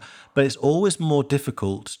teacher, but it's always more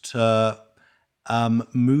difficult to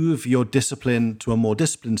move your discipline to a more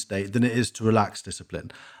disciplined state than it is to relax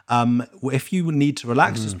discipline. If you need to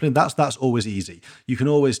relax discipline, that's always easy. You can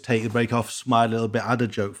always take the break off, smile a little bit, add a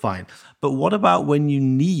joke, fine. But what about when you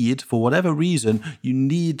need, for whatever reason, you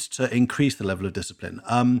need to increase the level of discipline?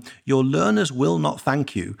 Your learners will not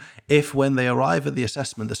thank you if when they arrive at the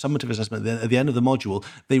assessment, the summative assessment, at the end of the module,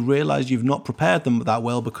 they realize you've not prepared them that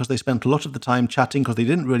well because they spent a lot of the time chatting because they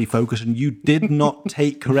didn't really focus and you did not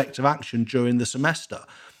take corrective action during the semester.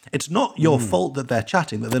 It's not your fault that they're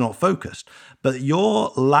chatting, that they're not focused, but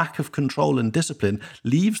your lack of control and discipline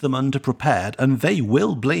leaves them underprepared and they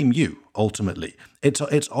will blame you ultimately. It's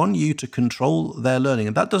on you to control their learning.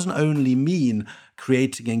 And that doesn't only mean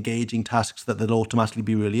creating engaging tasks that they'll automatically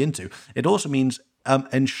be really into. It also means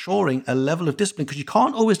ensuring a level of discipline, because you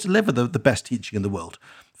can't always deliver the best teaching in the world.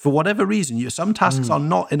 For whatever reason, some tasks are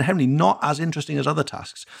not inherently not as interesting as other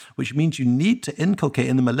tasks, which means you need to inculcate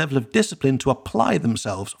in them a level of discipline to apply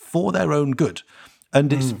themselves for their own good.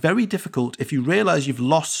 And it's very difficult if you realize you've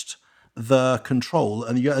lost the control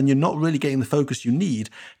and you're not really getting the focus you need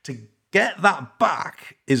to get that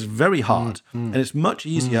back is very hard. And it's much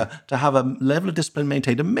easier to have a level of discipline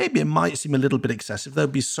maintained. And maybe it might seem a little bit excessive.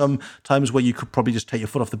 There'll be some times where you could probably just take your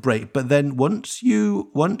foot off the brake. But then once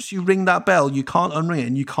you ring that bell, you can't unring it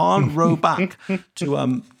and you can't row back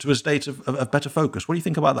to a state of better focus. What do you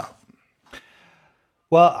think about that?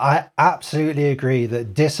 Well, I absolutely agree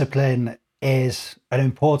that discipline is an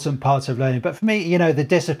important part of learning. But for me, the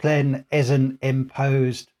discipline isn't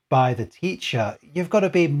imposed by the teacher. You've got to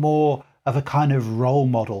be more of a kind of role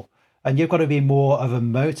model, and you've got to be more of a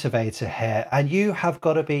motivator here. And you have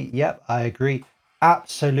got to be, yep, I agree,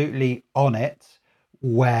 absolutely on it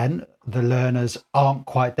when the learners aren't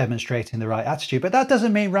quite demonstrating the right attitude. But that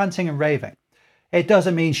doesn't mean ranting and raving. It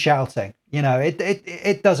doesn't mean shouting.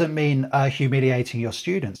 It doesn't mean humiliating your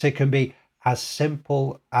students. It can be as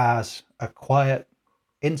simple as a quiet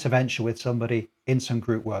intervention with somebody in some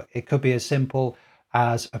group work. It could be as simple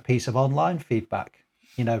as a piece of online feedback,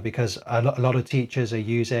 because a lot of teachers are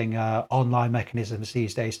using online mechanisms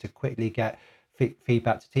these days to quickly get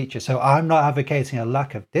feedback to teachers. So I'm not advocating a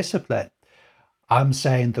lack of discipline. I'm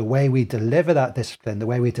saying the way we deliver that discipline, the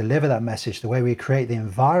way we deliver that message, the way we create the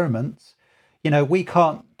environment, we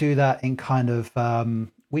can't do that in kind of,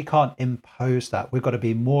 we can't impose that. We've got to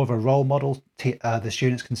be more of a role model. The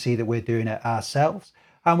students can see that we're doing it ourselves.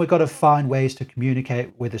 And we've got to find ways to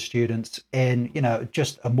communicate with the students in,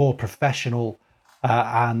 just a more professional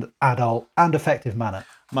and adult and effective manner.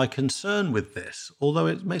 My concern with this, although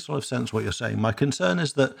it makes a lot of sense what you're saying, my concern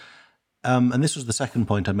is that, and this was the second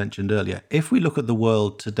point I mentioned earlier, if we look at the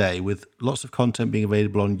world today with lots of content being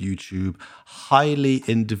available on YouTube, highly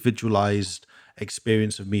individualized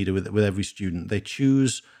experience of media with every student, they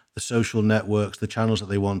choose the social networks, the channels that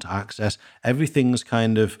they want to access, everything's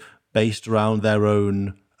kind of based around their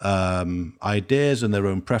own ideas and their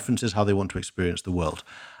own preferences, how they want to experience the world.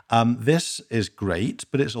 This is great,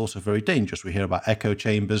 but it's also very dangerous. We hear about echo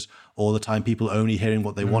chambers all the time, people only hearing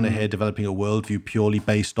what they want to hear, developing a worldview purely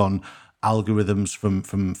based on algorithms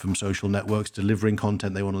from social networks, delivering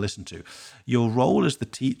content they want to listen to. Your role as the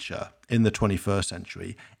teacher in the 21st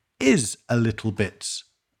century is a little bit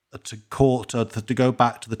to go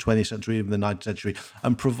back to the 20th century, even the 19th century,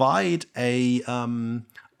 and provide an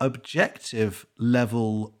objective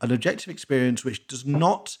experience which does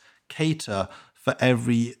not cater for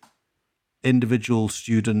every individual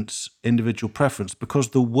student's individual preference, because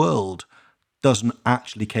the world doesn't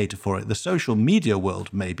actually cater for it. The social media world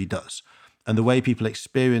maybe does, and the way people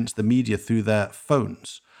experience the media through their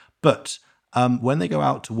phones. But when they go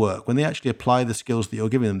out to work, when they actually apply the skills that you're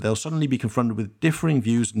giving them, they'll suddenly be confronted with differing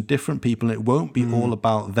views and different people, and it won't be all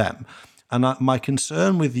about them. And my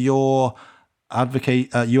concern with you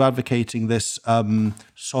advocating this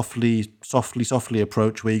softly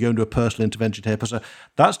approach where you go into a personal intervention here,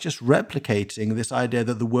 that's just replicating this idea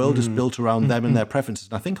that the world is built around them and their preferences.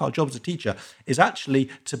 And I think our job as a teacher is actually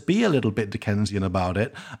to be a little bit Dickensian about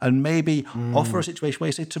it and maybe offer a situation where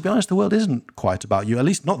you say, to be honest, the world isn't quite about you, at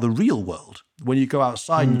least not the real world. When you go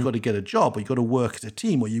outside, you've got to get a job, or you've got to work as a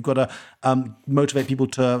team, or you've got to motivate people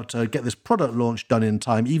to get this product launch done in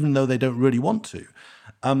time, even though they don't really want to.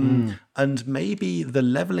 And maybe the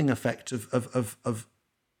leveling effect of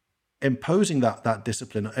imposing that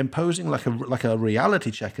discipline, imposing like a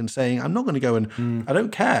reality check and saying, I'm not going to go and I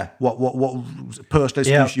don't care what personal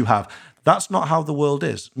excuse you have. That's not how the world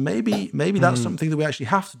is. Maybe that's something that we actually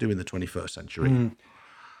have to do in the 21st century.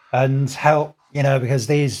 And help, because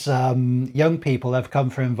these young people have come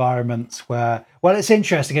from environments where, well, it's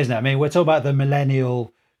interesting, isn't it? I mean, we're talking about the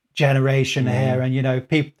millennial generation here, and,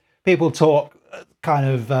 people talk kind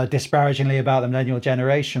of disparagingly about the millennial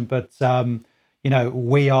generation, but,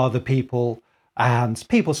 we are the people, and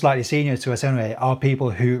people slightly senior to us anyway, are people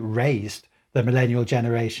who raised the millennial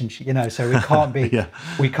generation, so we can't be,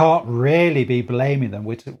 we can't really be blaming them.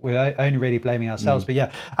 We're only really blaming ourselves. But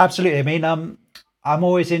yeah, absolutely. I mean, I'm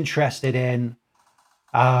always interested in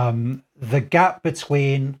the gap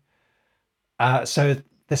between, so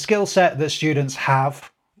the skill set that students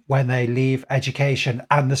have when they leave education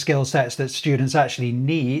and the skill sets that students actually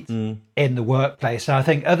need in the workplace. So I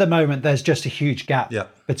think at the moment, there's just a huge gap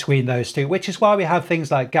between those two, which is why we have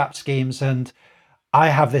things like gap schemes. And I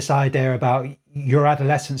have this idea about your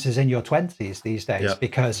adolescence is in your 20s these days,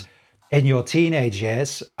 because in your teenage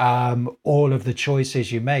years, all of the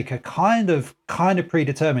choices you make are kind of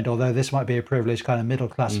predetermined, although this might be a privileged kind of middle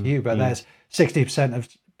class view, but there's 60% of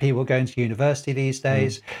people going to university these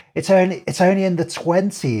days. It's only in the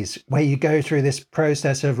 20s where you go through this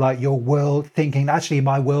process of like your world thinking, actually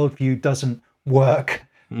my worldview doesn't work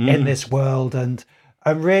in this world, and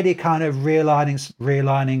really kind of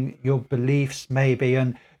realigning your beliefs maybe,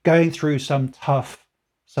 and going through some tough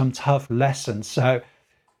lessons. So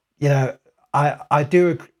I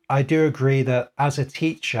do agree that as a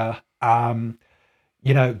teacher, given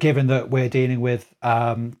that we're dealing with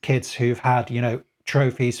kids who've had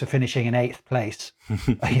trophies for finishing in 8th place,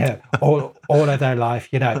 all of their life,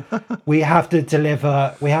 we have to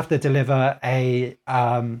deliver a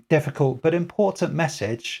difficult but important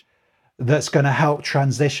message that's going to help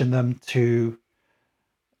transition them to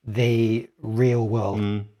the real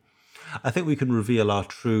world. I think we can reveal our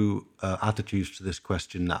true attitudes to this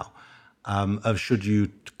question now, of should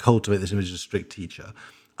you cultivate this image of a strict teacher.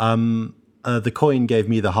 The coin gave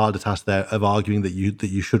me the harder task there of arguing that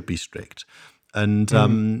you should be strict. And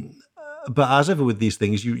but as ever with these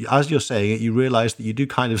things, as you're saying it, you realize that you do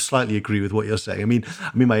kind of slightly agree with what you're saying. I mean,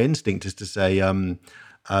 my instinct is to say,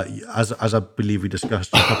 as I believe we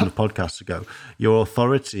discussed a couple of podcasts ago, your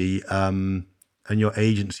authority and your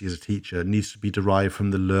agency as a teacher needs to be derived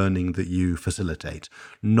from the learning that you facilitate,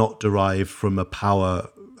 not derived from a power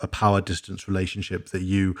distance relationship that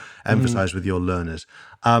you emphasize with your learners.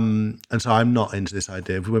 And so I'm not into this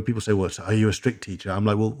idea. When people say, are you a strict teacher? I'm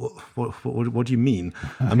like, well, what do you mean?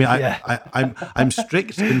 I mean, I'm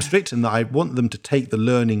strict in that I want them to take the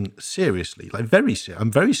learning seriously, like very serious.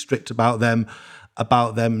 I'm very strict about them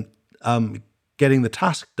getting the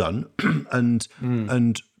task done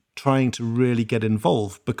and trying to really get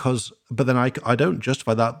involved, but then I don't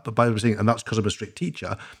justify that by saying, and that's because I'm a strict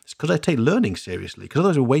teacher. It's because I take learning seriously, because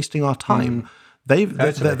otherwise we're wasting our time. They're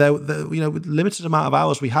with limited amount of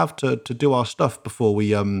hours we have to do our stuff before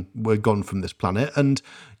we're gone from this planet, and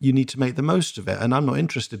you need to make the most of it. And I'm not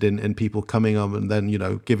interested in people coming on and then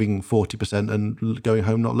giving 40% and going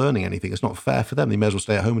home not learning anything. It's not fair for them. They may as well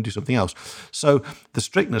stay at home and do something else. So the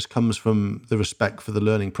strictness comes from the respect for the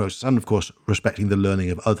learning process, and of course respecting the learning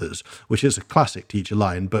of others, which is a classic teacher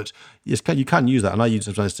line. But you can use that, and I use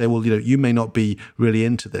it sometimes to say, well, you may not be really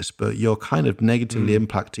into this, but you're kind of negatively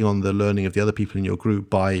impacting on the learning of the other people in your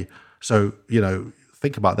group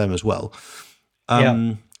think about them as well.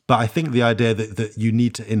 But I think the idea that you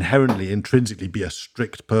need to intrinsically be a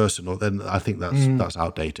strict person, or then I think that's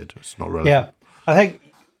outdated. It's not relevant. Yeah, I think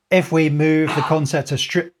if we move the concept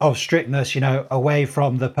of strictness, away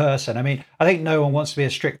from the person. I mean, I think no one wants to be a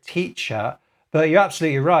strict teacher, but you're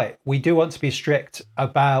absolutely right. We do want to be strict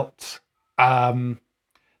about the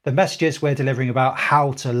messages we're delivering about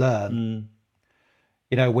how to learn.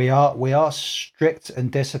 We are strict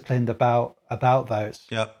and disciplined about those.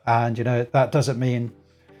 Yeah. And that doesn't mean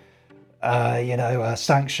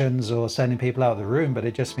sanctions or sending people out of the room, but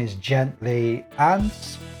it just means gently and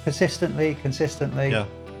consistently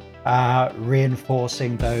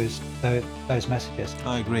reinforcing those messages.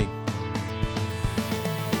 I agree.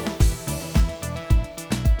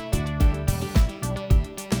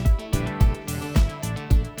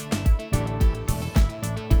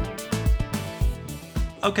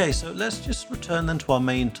 Okay, so let's just return then to our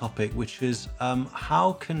main topic, which is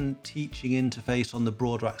how can teaching interface on the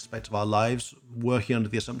broader aspect of our lives, working under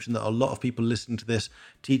the assumption that a lot of people listening to this,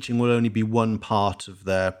 teaching will only be one part of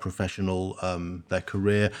their professional, their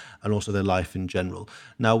career, and also their life in general.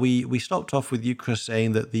 Now, we stopped off with you, Chris,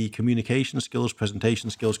 saying that the communication skills,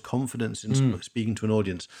 presentation skills, confidence in speaking to an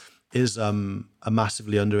audience is a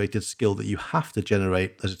massively underrated skill that you have to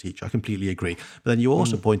generate as a teacher. I completely agree. But then you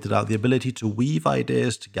also pointed out the ability to weave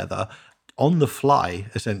ideas together on the fly,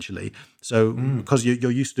 essentially. So because you're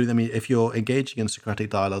used to doing, I mean, if you're engaging in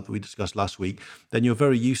Socratic dialogue that we discussed last week, then you're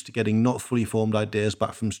very used to getting not fully formed ideas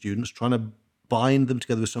back from students, trying to bind them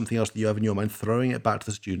together with something else that you have in your mind, throwing it back to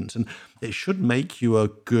the students. And it should make you a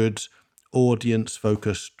good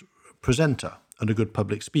audience-focused presenter and a good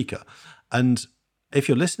public speaker. And if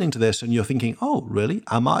you're listening to this and you're thinking, oh, really?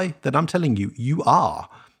 Am I? Then I'm telling you, you are.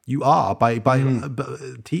 You are. By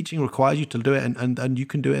teaching requires you to do it, and you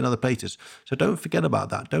can do it in other places. So don't forget about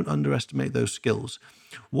that. Don't underestimate those skills.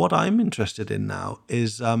 What I'm interested in now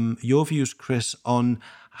is your views, Chris, on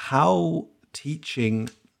how teaching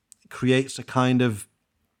creates a kind of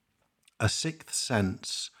a sixth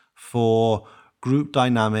sense for group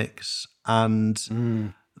dynamics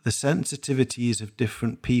and the sensitivities of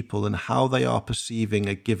different people and how they are perceiving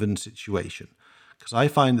a given situation. Because I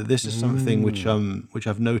find that this is something which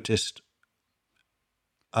I've noticed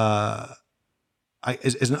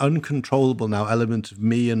is an uncontrollable now element of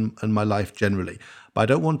me and my life generally. But I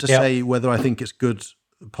don't want to say whether I think it's good,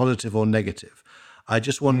 positive, or negative. I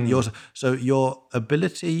just want your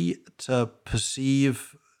ability to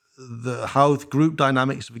perceive how the group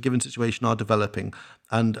dynamics of a given situation are developing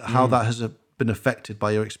and how that has been affected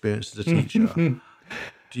by your experience as a teacher.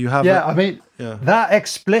 Do you have? That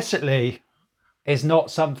explicitly is not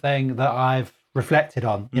something that I've reflected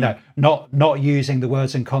on. You know, not using the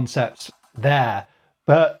words and concepts there,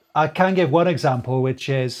 but I can give one example, which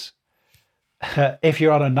is if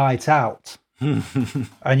you're on a night out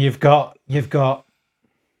and you've got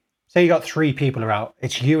say you got 3 people are out,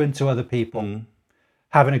 it's you and 2 other people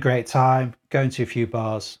having a great time, going to a few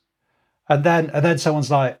bars, and then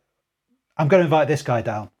someone's like, I'm going to invite this guy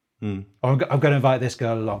down, or I'm going to invite this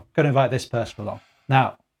girl along, I'm going to invite this person along.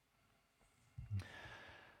 Now,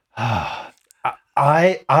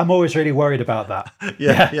 I'm always really worried about that.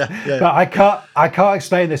 Yeah. But I can't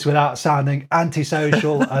explain this without sounding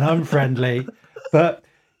antisocial and unfriendly. But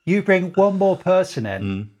you bring one more person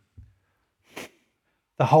in,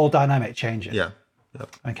 the whole dynamic changes. Yeah.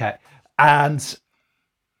 Yep. Okay.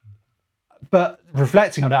 But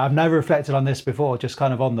reflecting on it, I've never reflected on this before, just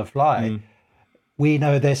kind of on the fly. We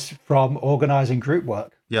know this from organizing group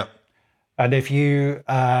work. Yeah. And if you,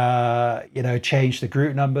 change the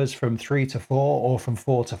group numbers from 3 to 4 or from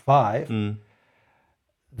 4 to 5,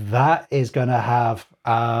 that is going to have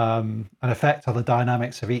an effect on the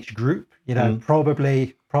dynamics of each group. You know,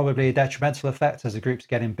 probably a detrimental effect as the group's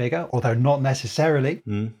getting bigger, although not necessarily.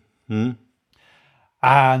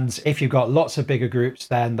 And if you've got lots of bigger groups,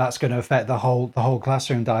 then that's going to affect the whole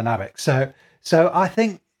classroom dynamic. So I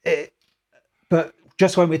think but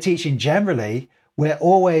just when we're teaching generally, we're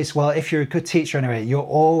always, well, if you're a good teacher anyway, you're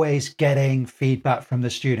always getting feedback from the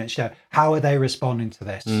students. You know, how are they responding to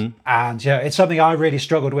this? And it's something I really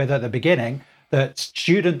struggled with at the beginning, that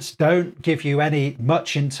students don't give you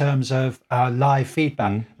much in terms of live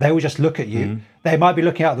feedback. They will just look at you. They might be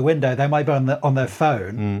looking out the window. They might be on their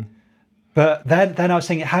phone. But then I was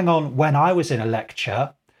thinking, hang on, when I was in a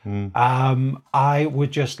lecture, I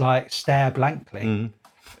would just like stare blankly.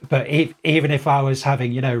 But even if I was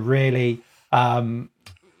having, really, even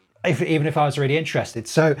if I was really interested.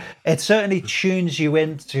 So it certainly tunes you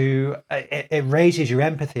into, it raises your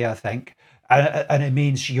empathy, I think. And it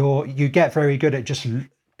means you get very good at just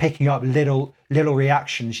picking up little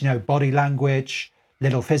reactions, body language,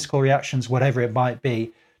 little physical reactions, whatever it might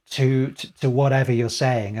be, to whatever you're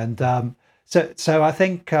saying. And so I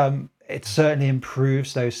think it certainly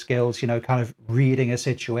improves those skills, kind of reading a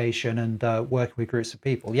situation and working with groups of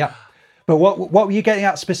people. Yeah. But what were you getting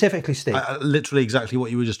at specifically, Steve? Literally exactly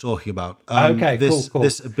what you were just talking about. Okay, cool.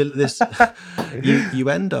 You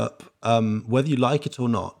end up, whether you like it or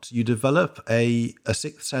not, you develop a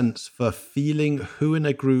sixth sense for feeling who in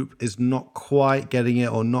a group is not quite getting it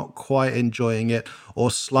or not quite enjoying it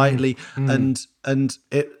or slightly. And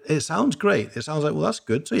it sounds great. It sounds like, well, that's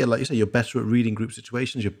good. So yeah, like you say, you're better at reading group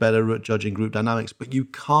situations. You're better at judging group dynamics, but you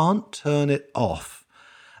can't turn it off.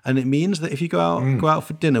 And it means that if you go out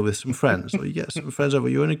for dinner with some friends, or you get some friends over,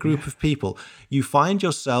 you're in a group of people, you find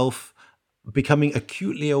yourself becoming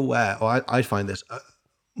acutely aware, or I find this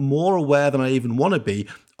more aware than I even want to be,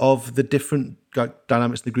 of the different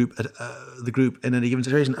dynamics of the group in any given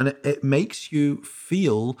situation, and it makes you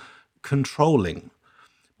feel controlling,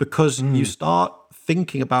 because you start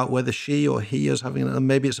thinking about whether she or he is having, and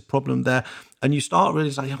maybe it's a problem there, and you start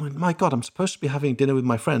realizing, oh my God, I'm supposed to be having dinner with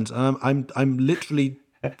my friends, and I'm literally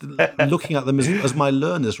looking at them as my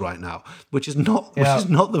learners right now, which is not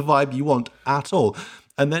the vibe you want at all.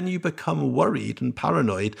 And then you become worried and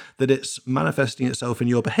paranoid that it's manifesting itself in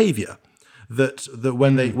your behavior. That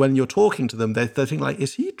when you're talking to them, they're thinking like,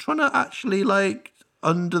 is he trying to actually like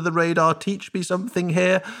under the radar teach me something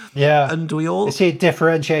here? Yeah. And we all, is he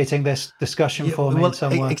differentiating this discussion for me in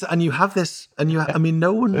some way? And you have this, and I mean,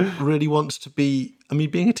 no one really wants to be. I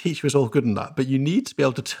mean, being a teacher is all good and that, but you need to be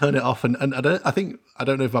able to turn it off. And I don't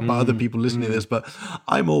know if about other people listening to this, but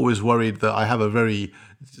I'm always worried that I have a very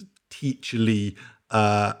teacherly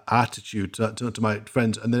attitude to my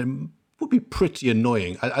friends, and then it would be pretty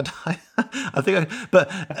annoying. I think, but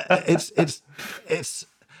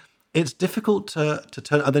it's difficult to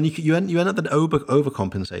turn, and then you end up then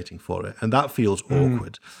overcompensating for it, and that feels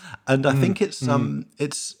awkward. And I think it's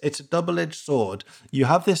a double-edged sword. You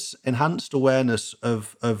have this enhanced awareness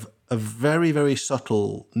of very, very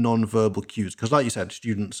subtle non-verbal cues, because like you said,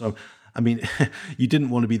 students. I mean, you didn't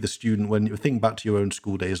want to be the student when you think back to your own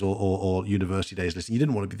school days or university days. Listen, you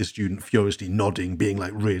didn't want to be the student furiously nodding, being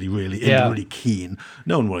like really, really keen.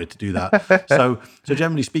 No one wanted to do that. So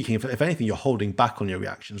generally speaking, if anything, you're holding back on your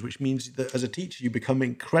reactions, which means that as a teacher, you become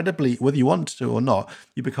incredibly, whether you want to or not,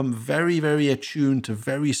 you become very, very attuned to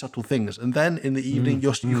very subtle things. And then in the evening,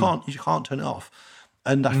 you can't turn it off.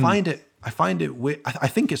 And I find it weird. I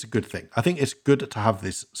think it's a good thing. I think it's good to have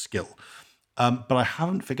this skill. But I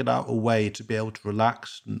haven't figured out a way to be able to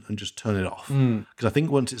relax and just turn it off. Because I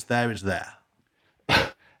think once it's there, it's there.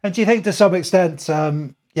 And do you think to some extent,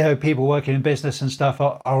 people working in business and stuff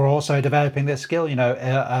are also developing this skill,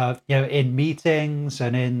 in meetings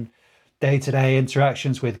and in day-to-day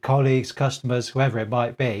interactions with colleagues, customers, whoever it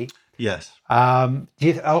might be? Yes. Do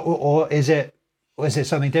you, or is it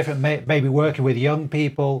something different? Maybe working with young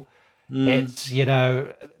people, it's,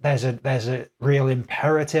 there's a real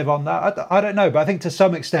imperative on that. I don't know, but I think to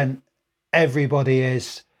some extent, everybody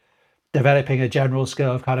is developing a general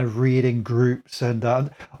skill of kind of reading groups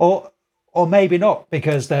and or maybe not,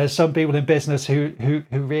 because there's some people in business who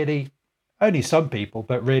really, only some people,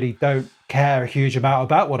 but really don't care a huge amount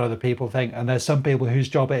about what other people think. And there's some people whose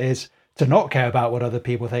job it is to not care about what other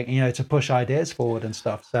people think, to push ideas forward and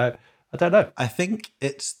stuff. So I don't know. I think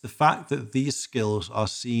it's the fact that these skills are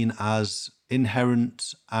seen as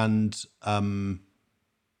inherent and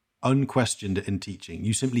unquestioned in teaching.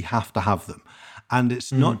 You simply have to have them, and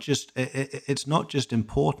it's not just it's not just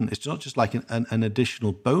important. It's not just like an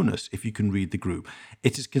additional bonus if you can read the group.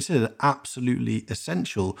 It is considered absolutely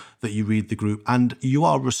essential that you read the group, and you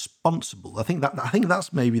are responsible. I think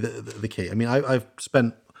that's maybe the key. I mean, I've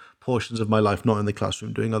spent portions of my life not in the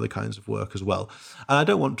classroom, doing other kinds of work as well. And I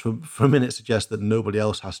don't want to for a minute suggest that nobody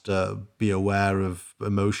else has to be aware of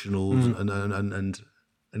emotionals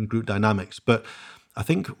and group dynamics. But I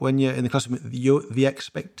think when you're in the classroom, the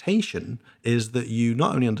expectation is that you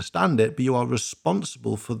not only understand it, but you are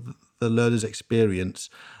responsible for the learner's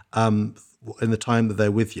experience in the time that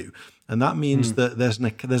they're with you. And that means that there's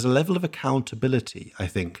a level of accountability, I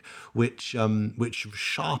think, which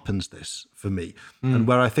sharpens this for me, and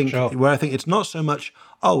where I think it's not so much,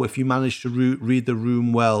 if you manage to read the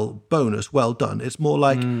room well, bonus, well done. It's more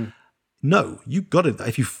like, no, you got it.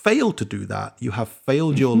 If you fail to do that, you have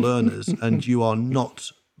failed your learners, and you are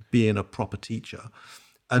not being a proper teacher.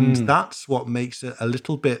 And that's what makes it a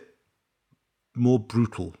little bit more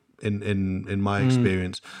brutal in my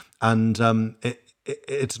experience. And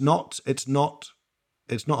it's not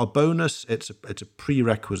a bonus. It's a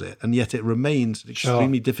prerequisite, and yet it remains an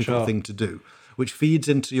extremely difficult thing to do, which feeds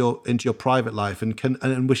into your private life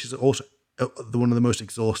and which is also one of the most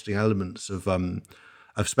exhausting elements of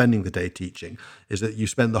spending the day teaching, is that you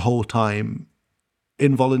spend the whole time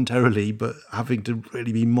involuntarily, but having to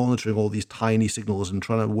really be monitoring all these tiny signals and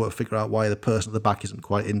trying to figure out why the person at the back isn't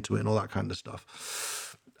quite into it and all that kind of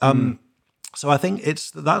stuff. So I think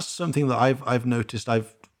that's something that I've noticed.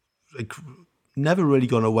 I've never really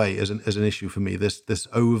gone away as an issue for me. This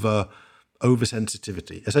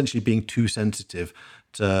oversensitivity, essentially being too sensitive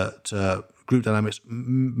to group dynamics,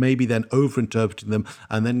 maybe then overinterpreting them,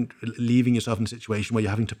 and then leaving yourself in a situation where you're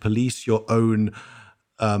having to police your own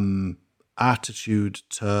attitude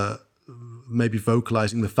to maybe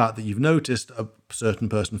vocalizing the fact that you've noticed a certain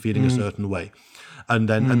person feeling a certain way, and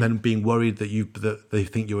then being worried that they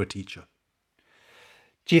think you're a teacher.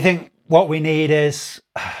 Do you think what we need is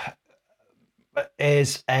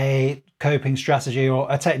a coping strategy or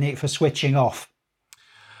a technique for switching off?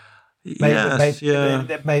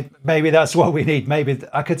 Maybe that's what we need. Maybe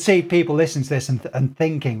I could see people listening to this and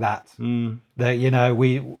thinking that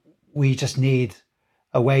we just need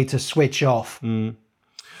a way to switch off,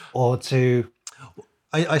 or to.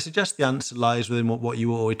 I suggest the answer lies within what you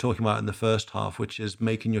were already talking about in the first half, which is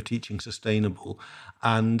making your teaching sustainable.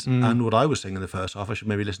 And what I was saying in the first half, I should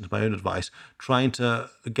maybe listen to my own advice, trying to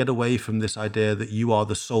get away from this idea that you are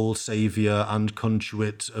the sole savior and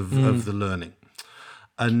conduit of the learning.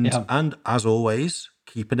 And as always,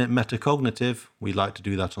 keeping it metacognitive, we like to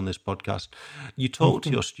do that on this podcast. You talk to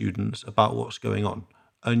your students about what's going on,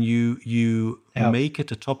 and you make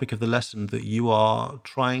it a topic of the lesson that you are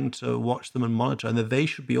trying to watch them and monitor, and that they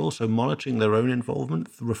should be also monitoring their own involvement,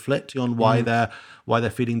 reflecting on why they're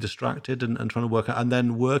feeling distracted, and trying to work out, and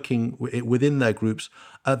then working within their groups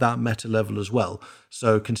at that meta level as well.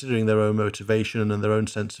 So considering their own motivation and their own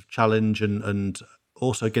sense of challenge, and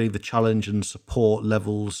also getting the challenge and support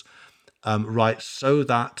levels right, so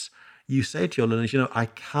that you say to your learners, I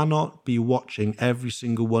cannot be watching every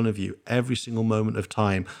single one of you, every single moment of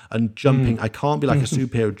time, and jumping. I can't be like a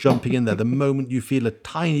superhero jumping in there. The moment you feel a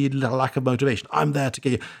tiny little lack of motivation, I'm there to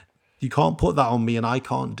get you. You can't put that on me, and I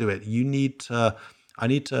can't do it. I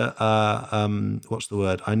need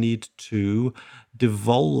to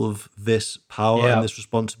devolve this power and this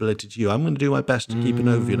responsibility to you. I'm going to do my best to keep it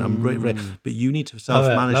over you, and I'm ready, but you need to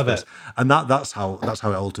self-manage this. And that's how it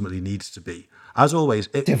ultimately needs to be. As always,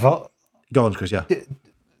 go on, Chris. Yeah,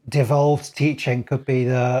 devolved teaching could be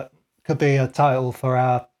a title for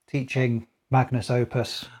our teaching Magnus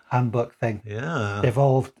Opus handbook thing. Yeah,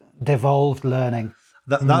 devolved learning.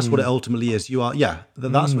 That's what it ultimately is.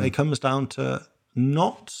 That's what it comes down to.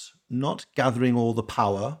 Not gathering all the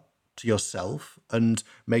power to yourself and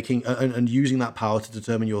making and using that power to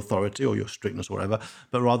determine your authority or your strictness or whatever,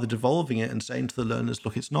 but rather devolving it and saying to the learners,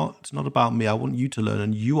 look, it's not about me. I want you to learn,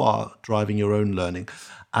 and you are driving your own learning,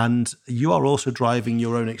 and you are also driving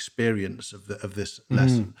your own experience of this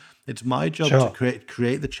lesson. It's my job to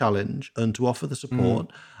create the challenge and to offer the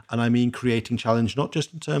support. And I mean creating challenge, not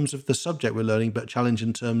just in terms of the subject we're learning, but challenge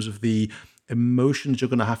in terms of the emotions you're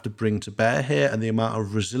going to have to bring to bear here, and the amount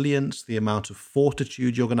of resilience, the amount of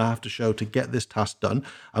fortitude you're going to have to show to get this task done.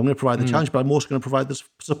 I'm going to provide the challenge, but I'm also going to provide the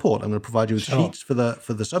support. I'm going to provide you with sheets for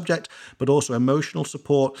the subject, but also emotional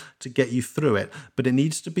support to get you through it. But it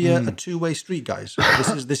needs to be a two-way street, guys.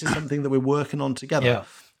 This is something that we're working on together. Yeah.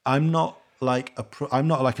 I'm not like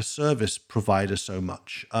a service provider so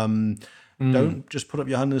much. Don't just put up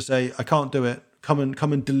your hand and say, I can't do it. Come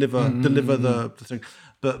and deliver the thing.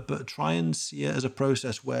 But try and see it as a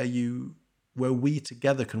process where we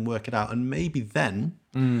together can work it out, and maybe then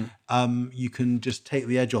you can just take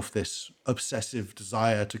the edge off this obsessive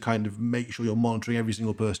desire to kind of make sure you're monitoring every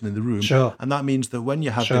single person in the room. Sure. And that means that when you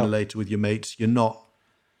have dinner later with your mates, you're not,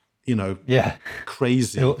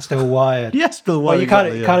 crazy. Still wired. Yeah, still wired.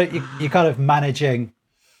 Well, you're kind of managing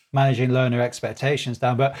learner expectations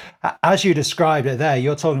down. But as you described it there,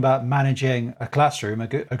 you're talking about managing a classroom, a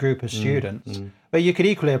group of students. But you could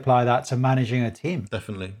equally apply that to managing a team.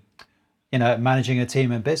 Definitely. Managing a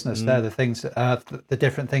team in business. They're the things, the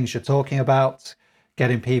different things you're talking about,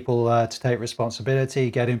 getting people to take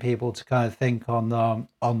responsibility, getting people to kind of think on the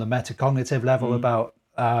metacognitive level about,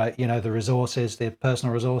 the resources, the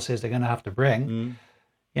personal resources they're going to have to bring.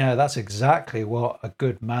 That's exactly what a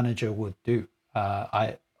good manager would do.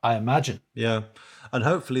 I imagine. Yeah. And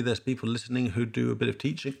hopefully there's people listening who do a bit of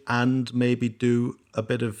teaching and maybe do a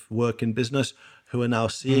bit of work in business who are now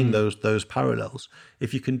seeing those parallels.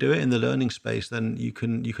 If you can do it in the learning space, then you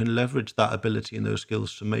can leverage that ability and those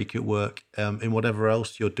skills to make it work in whatever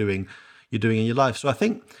else you're doing in your life. So I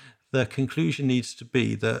think the conclusion needs to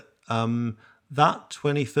be that that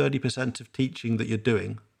 20-30% of teaching that you're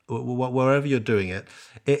doing, wherever you're doing it,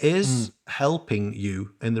 it is helping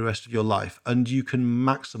you in the rest of your life, and you can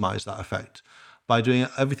maximize that effect by doing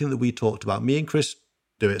everything that we talked about. Me and Chris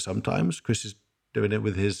do it sometimes. Chris is doing it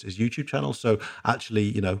with his YouTube channel, so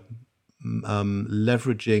actually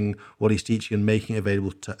leveraging what he's teaching and making it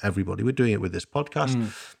available to everybody. We're doing it with this podcast.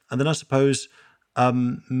 And then I suppose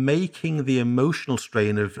making the emotional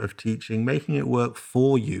strain of teaching, making it work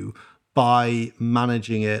for you by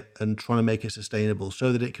managing it and trying to make it sustainable,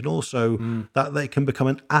 so that it can also that it can become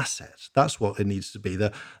an asset. That's what it needs to be.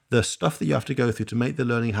 The stuff that you have to go through to make the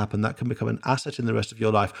learning happen, that can become an asset in the rest of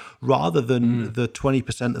your life, rather than the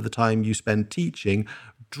 20% of the time you spend teaching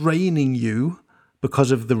draining you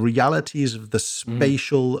because of the realities of the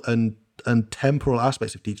spatial and temporal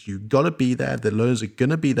aspects of teaching. You've got to be there. The learners are going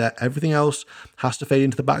to be there. Everything else has to fade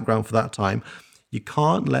into the background for that time. You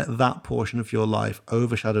can't let that portion of your life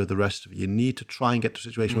overshadow the rest of it. You need to try and get to a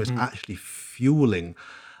situation where it's actually fueling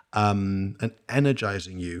and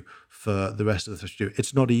energizing you for the rest of the studio.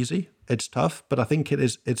 It's not easy, it's tough, but I think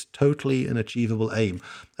it's totally an achievable aim,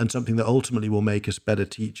 and something that ultimately will make us better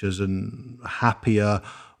teachers and happier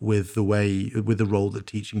with the role that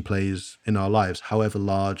teaching plays in our lives, however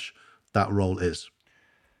large that role is.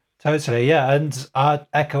 Totally, yeah. And I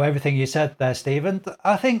echo everything you said there, Stephen.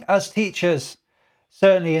 I think as teachers,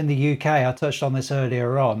 certainly in the UK, I touched on this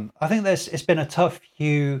earlier on, I think it's been a tough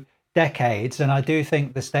few decades, and I do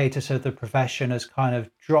think the status of the profession has kind of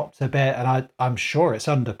dropped a bit, and I'm sure it's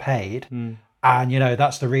underpaid. And,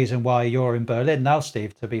 that's the reason why you're in Berlin now,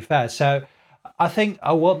 Steve, to be fair. So I think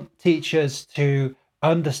I want teachers to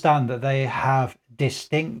understand that they have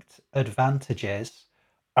distinct advantages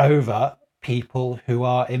over people who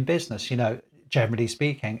are in business, generally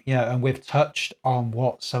speaking, and we've touched on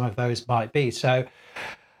what some of those might be. So,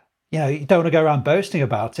 you don't want to go around boasting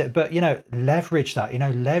about it, but, leverage that,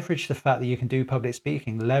 leverage the fact that you can do public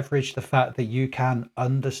speaking, leverage the fact that you can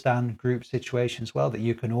understand group situations well, that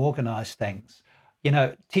you can organize things.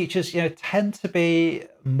 Teachers, tend to be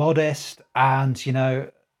modest and,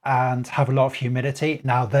 and have a lot of humility.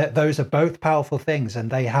 Now, those are both powerful things and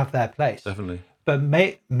they have their place. Definitely. But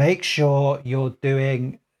make sure you're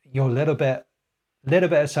doing your little bit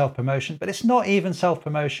of self-promotion, but it's not even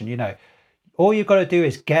self-promotion, all you've got to do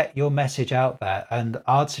is get your message out there. And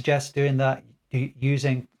I'd suggest doing that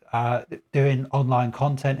using doing online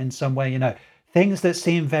content in some way, things that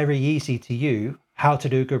seem very easy to you. How to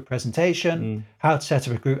do a good presentation, how to set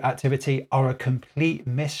up a group activity are a complete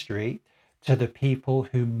mystery to the people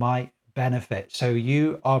who might benefit. So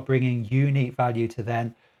you are bringing unique value to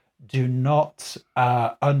them. Do not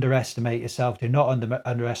underestimate yourself. Do not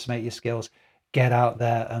underestimate your skills. Get out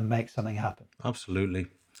there and make something happen. Absolutely.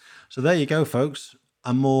 So there you go, folks.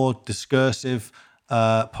 A more discursive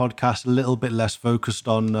podcast, a little bit less focused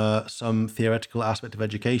on some theoretical aspect of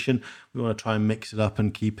education. We want to try and mix it up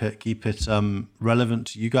and keep it relevant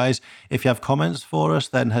to you guys. If you have comments for us,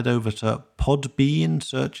 then head over to Podbean,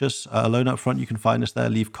 search us Alone Up Front. You can find us there.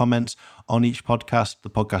 Leave comments on each podcast. The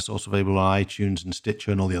podcast is also available on iTunes and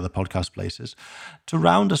Stitcher and all the other podcast places. To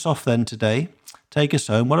round us off then today, take us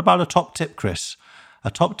home. What about a top tip, Chris? A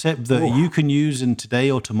top tip that you can use in today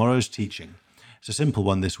or tomorrow's teaching. It's a simple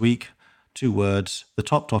one this week. 2 words. The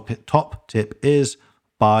top tip is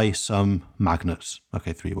buy some magnets.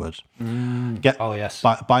 Okay, 3 words.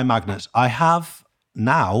 Buy magnets. I have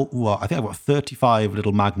now, I think I've got 35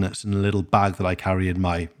 little magnets in a little bag that I carry in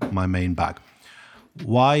my main bag.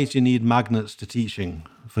 Why do you need magnets for teaching?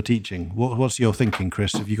 What's your thinking,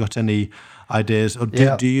 Chris? Have you got any ideas? Or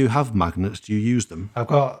do you have magnets? Do you use them?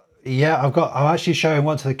 I'm actually showing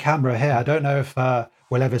one to the camera here. I don't know if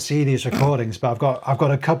we'll ever see these recordings, but I've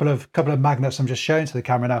got a couple of magnets I'm just showing to the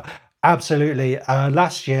camera now. Absolutely.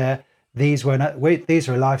 Last year, these were a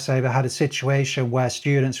lifesaver. I had a situation where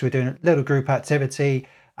students were doing a little group activity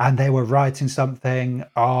and they were writing something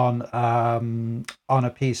on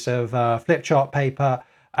a piece of flip chart paper.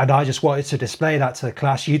 And I just wanted to display that to the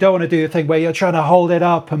class. You don't want to do a thing where you're trying to hold it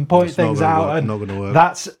up and point things out. And not going to work.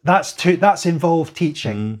 That's involved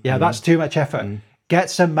teaching. That's too much effort. Get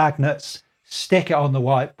some magnets, stick it on the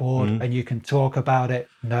whiteboard, and you can talk about it.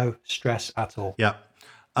 No stress at all. Yeah.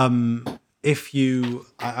 I've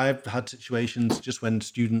had situations just when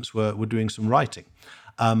students were doing some writing.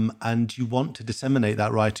 And you want to disseminate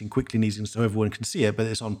that writing quickly and easily so everyone can see it, but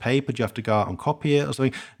it's on paper. Do you have to go out and copy it or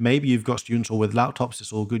something? Maybe you've got students all with laptops.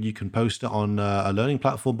 It's all good. You can post it on a learning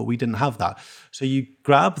platform, but we didn't have that. So you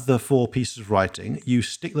grab the 4 pieces of writing, you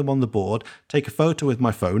stick them on the board, take a photo with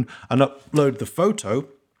my phone and upload the photo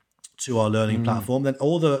to our learning platform. Then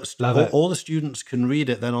all the students can read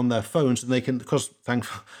it then on their phones, and they can, because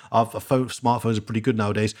our smartphones are pretty good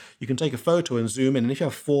nowadays, you can take a photo and zoom in. And if you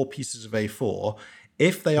have 4 pieces of A4,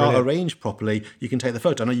 if they are arranged properly, you can take the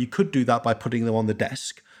photo. Now, you could do that by putting them on the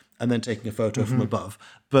desk and then taking a photo from above,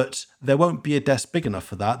 but there won't be a desk big enough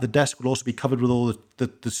for that. The desk will also be covered with all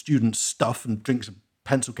the students' stuff and drinks and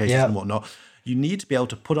pencil cases and whatnot. You need to be able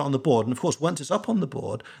to put it on the board. And of course, once it's up on the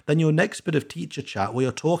board, then your next bit of teacher chat where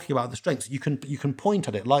you're talking about the strengths, you can point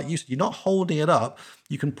at it. Like you said, you're not holding it up.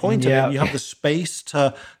 You can point at it and you have the space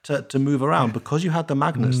to move around because you had the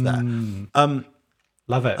magnets there.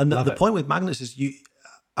 Love it. And the point with magnets is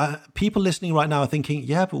people listening right now are thinking,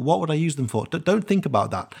 yeah, but what would I use them for? Don't think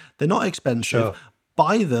about that. They're not expensive. Sure.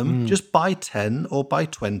 Buy them, just buy 10 or buy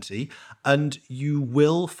 20, and you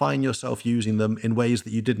will find yourself using them in ways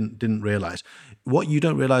that you didn't realize. What you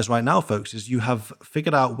don't realize right now, folks, is you have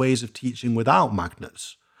figured out ways of teaching without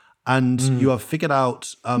magnets. And you have figured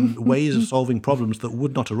out ways of solving problems that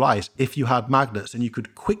would not arise if you had magnets, and you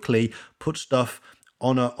could quickly put stuff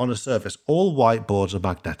on a surface. All whiteboards are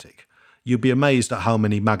magnetic. You'd be amazed at how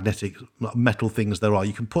many magnetic metal things there are.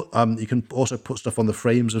 You can also put stuff on the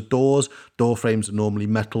frames of doors. Door frames are normally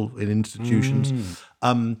metal in institutions.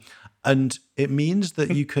 And it means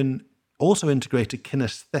that you can also integrate a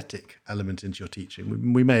kinesthetic element into your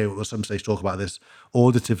teaching. We may at some stage talk about this.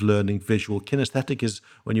 Auditive learning, visual. Kinesthetic is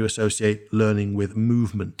when you associate learning with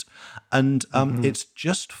movement. And it's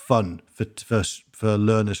just fun for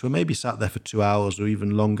learners who are maybe sat there for 2 hours or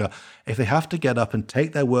even longer, if they have to get up and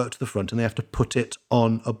take their work to the front and they have to put it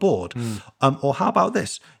on a board. Or how about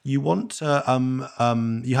this? You want to,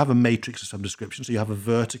 you have a matrix of some description. So you have a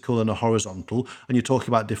vertical and a horizontal, and you're talking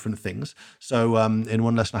about different things. So in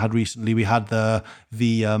one lesson I had recently, we had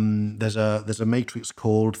there's a matrix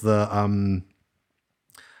called the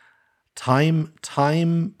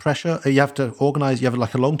time pressure. You have to organize, you have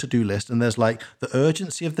like a long to-do list, and there's like the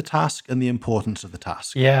urgency of the task and the importance of the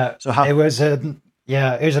task. Yeah. So how it was an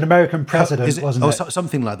American president, wasn't it?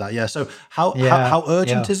 Something like that. Yeah. So how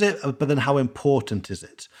urgent is it? But then how important is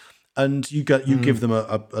it? And you give them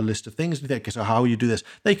a list of things. And you think, okay, so how will you do this?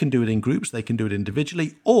 They can do it in groups. They can do it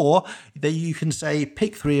individually. Or you can say,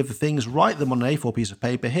 pick 3 of the things, write them on an A4 piece of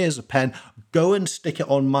paper. Here's a pen. Go and stick it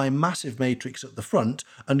on my massive matrix at the front,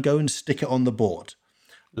 and go and stick it on the board.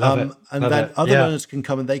 And then other learners can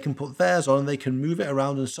come and they can put theirs on, and they can move it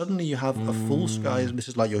around. And suddenly you have a full sky. And this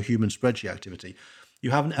is like your human spreadsheet activity. You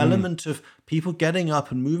have an element of people getting up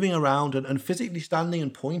and moving around and physically standing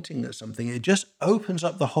and pointing at something. It just opens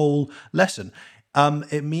up the whole lesson.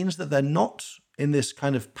 It means that they're not in this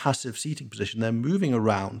kind of passive seating position. They're moving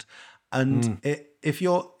around. And if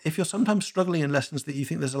you're sometimes struggling in lessons that you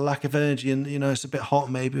think there's a lack of energy and, it's a bit hot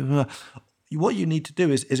maybe, what you need to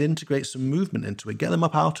do is integrate some movement into it, get them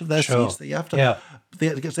up out of their seats. That you have to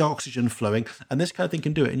get the oxygen flowing, and this kind of thing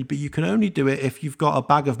can do it. But you can only do it if you've got a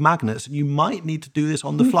bag of magnets, and you might need to do this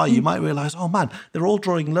on the fly. You might realize, oh man, they're all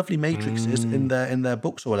drawing lovely matrices in their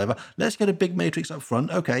books or whatever. Let's get a big matrix up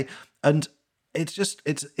front, okay? And it's just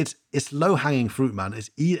it's low hanging fruit, man. It's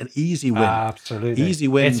an easy win. Absolutely, easy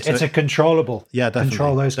win. It's a controllable. Yeah, definitely.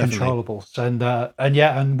 Control those controllables,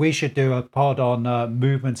 and we should do a pod on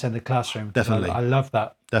movements in the classroom. Definitely, I love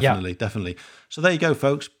that. Definitely. So there you go,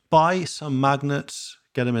 folks. Buy some magnets.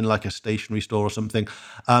 Get them in like a stationery store or something.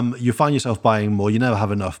 You find yourself buying more. You never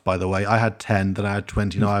have enough, by the way. I had 10, then I had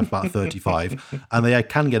 20, now I have about 35. And they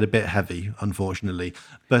can get a bit heavy, unfortunately.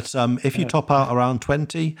 But if you top out around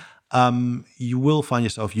 20, you will find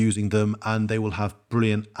yourself using them, and they will have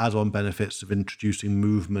brilliant add-on benefits of introducing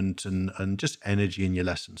movement and just energy in your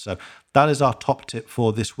lesson. So that is our top tip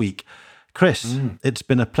for this week. Chris, it's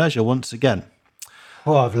been a pleasure once again.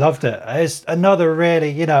 Oh, I've loved it. It's another really,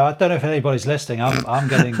 I don't know if anybody's listening. I'm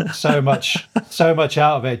getting so much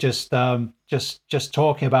out of it. Just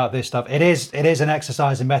talking about this stuff. It is an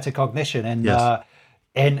exercise in metacognition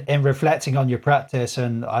and in reflecting on your practice.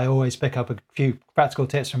 And I always pick up a few practical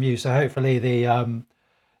tips from you. So hopefully the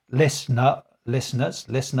listener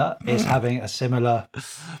is having a similar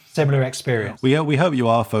experience. We hope you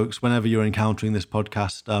are, folks. Whenever you're encountering this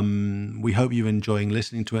podcast, we hope you're enjoying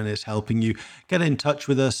listening to it and it's helping you. Get in touch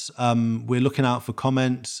with us. We're looking out for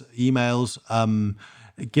comments, emails.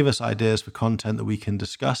 Give us ideas for content that we can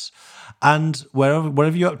discuss. And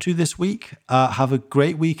wherever you're up to this week, have a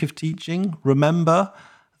great week of teaching. Remember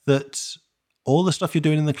that all the stuff you're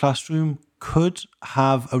doing in the classroom could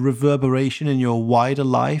have a reverberation in your wider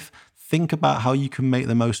life. Think about how you can make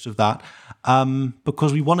the most of that,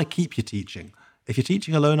 because we want to keep you teaching. If you're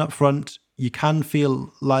teaching alone up front, you can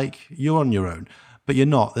feel like you're on your own, but you're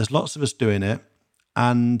not. There's lots of us doing it,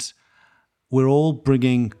 and we're all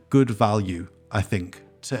bringing good value, I think,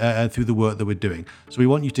 through the work that we're doing. So we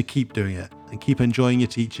want you to keep doing it and keep enjoying your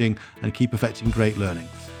teaching and keep affecting great learning.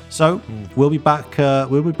 So we'll be back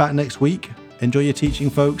next week. Enjoy your teaching,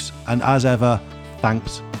 folks, and as ever,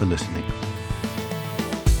 thanks for listening.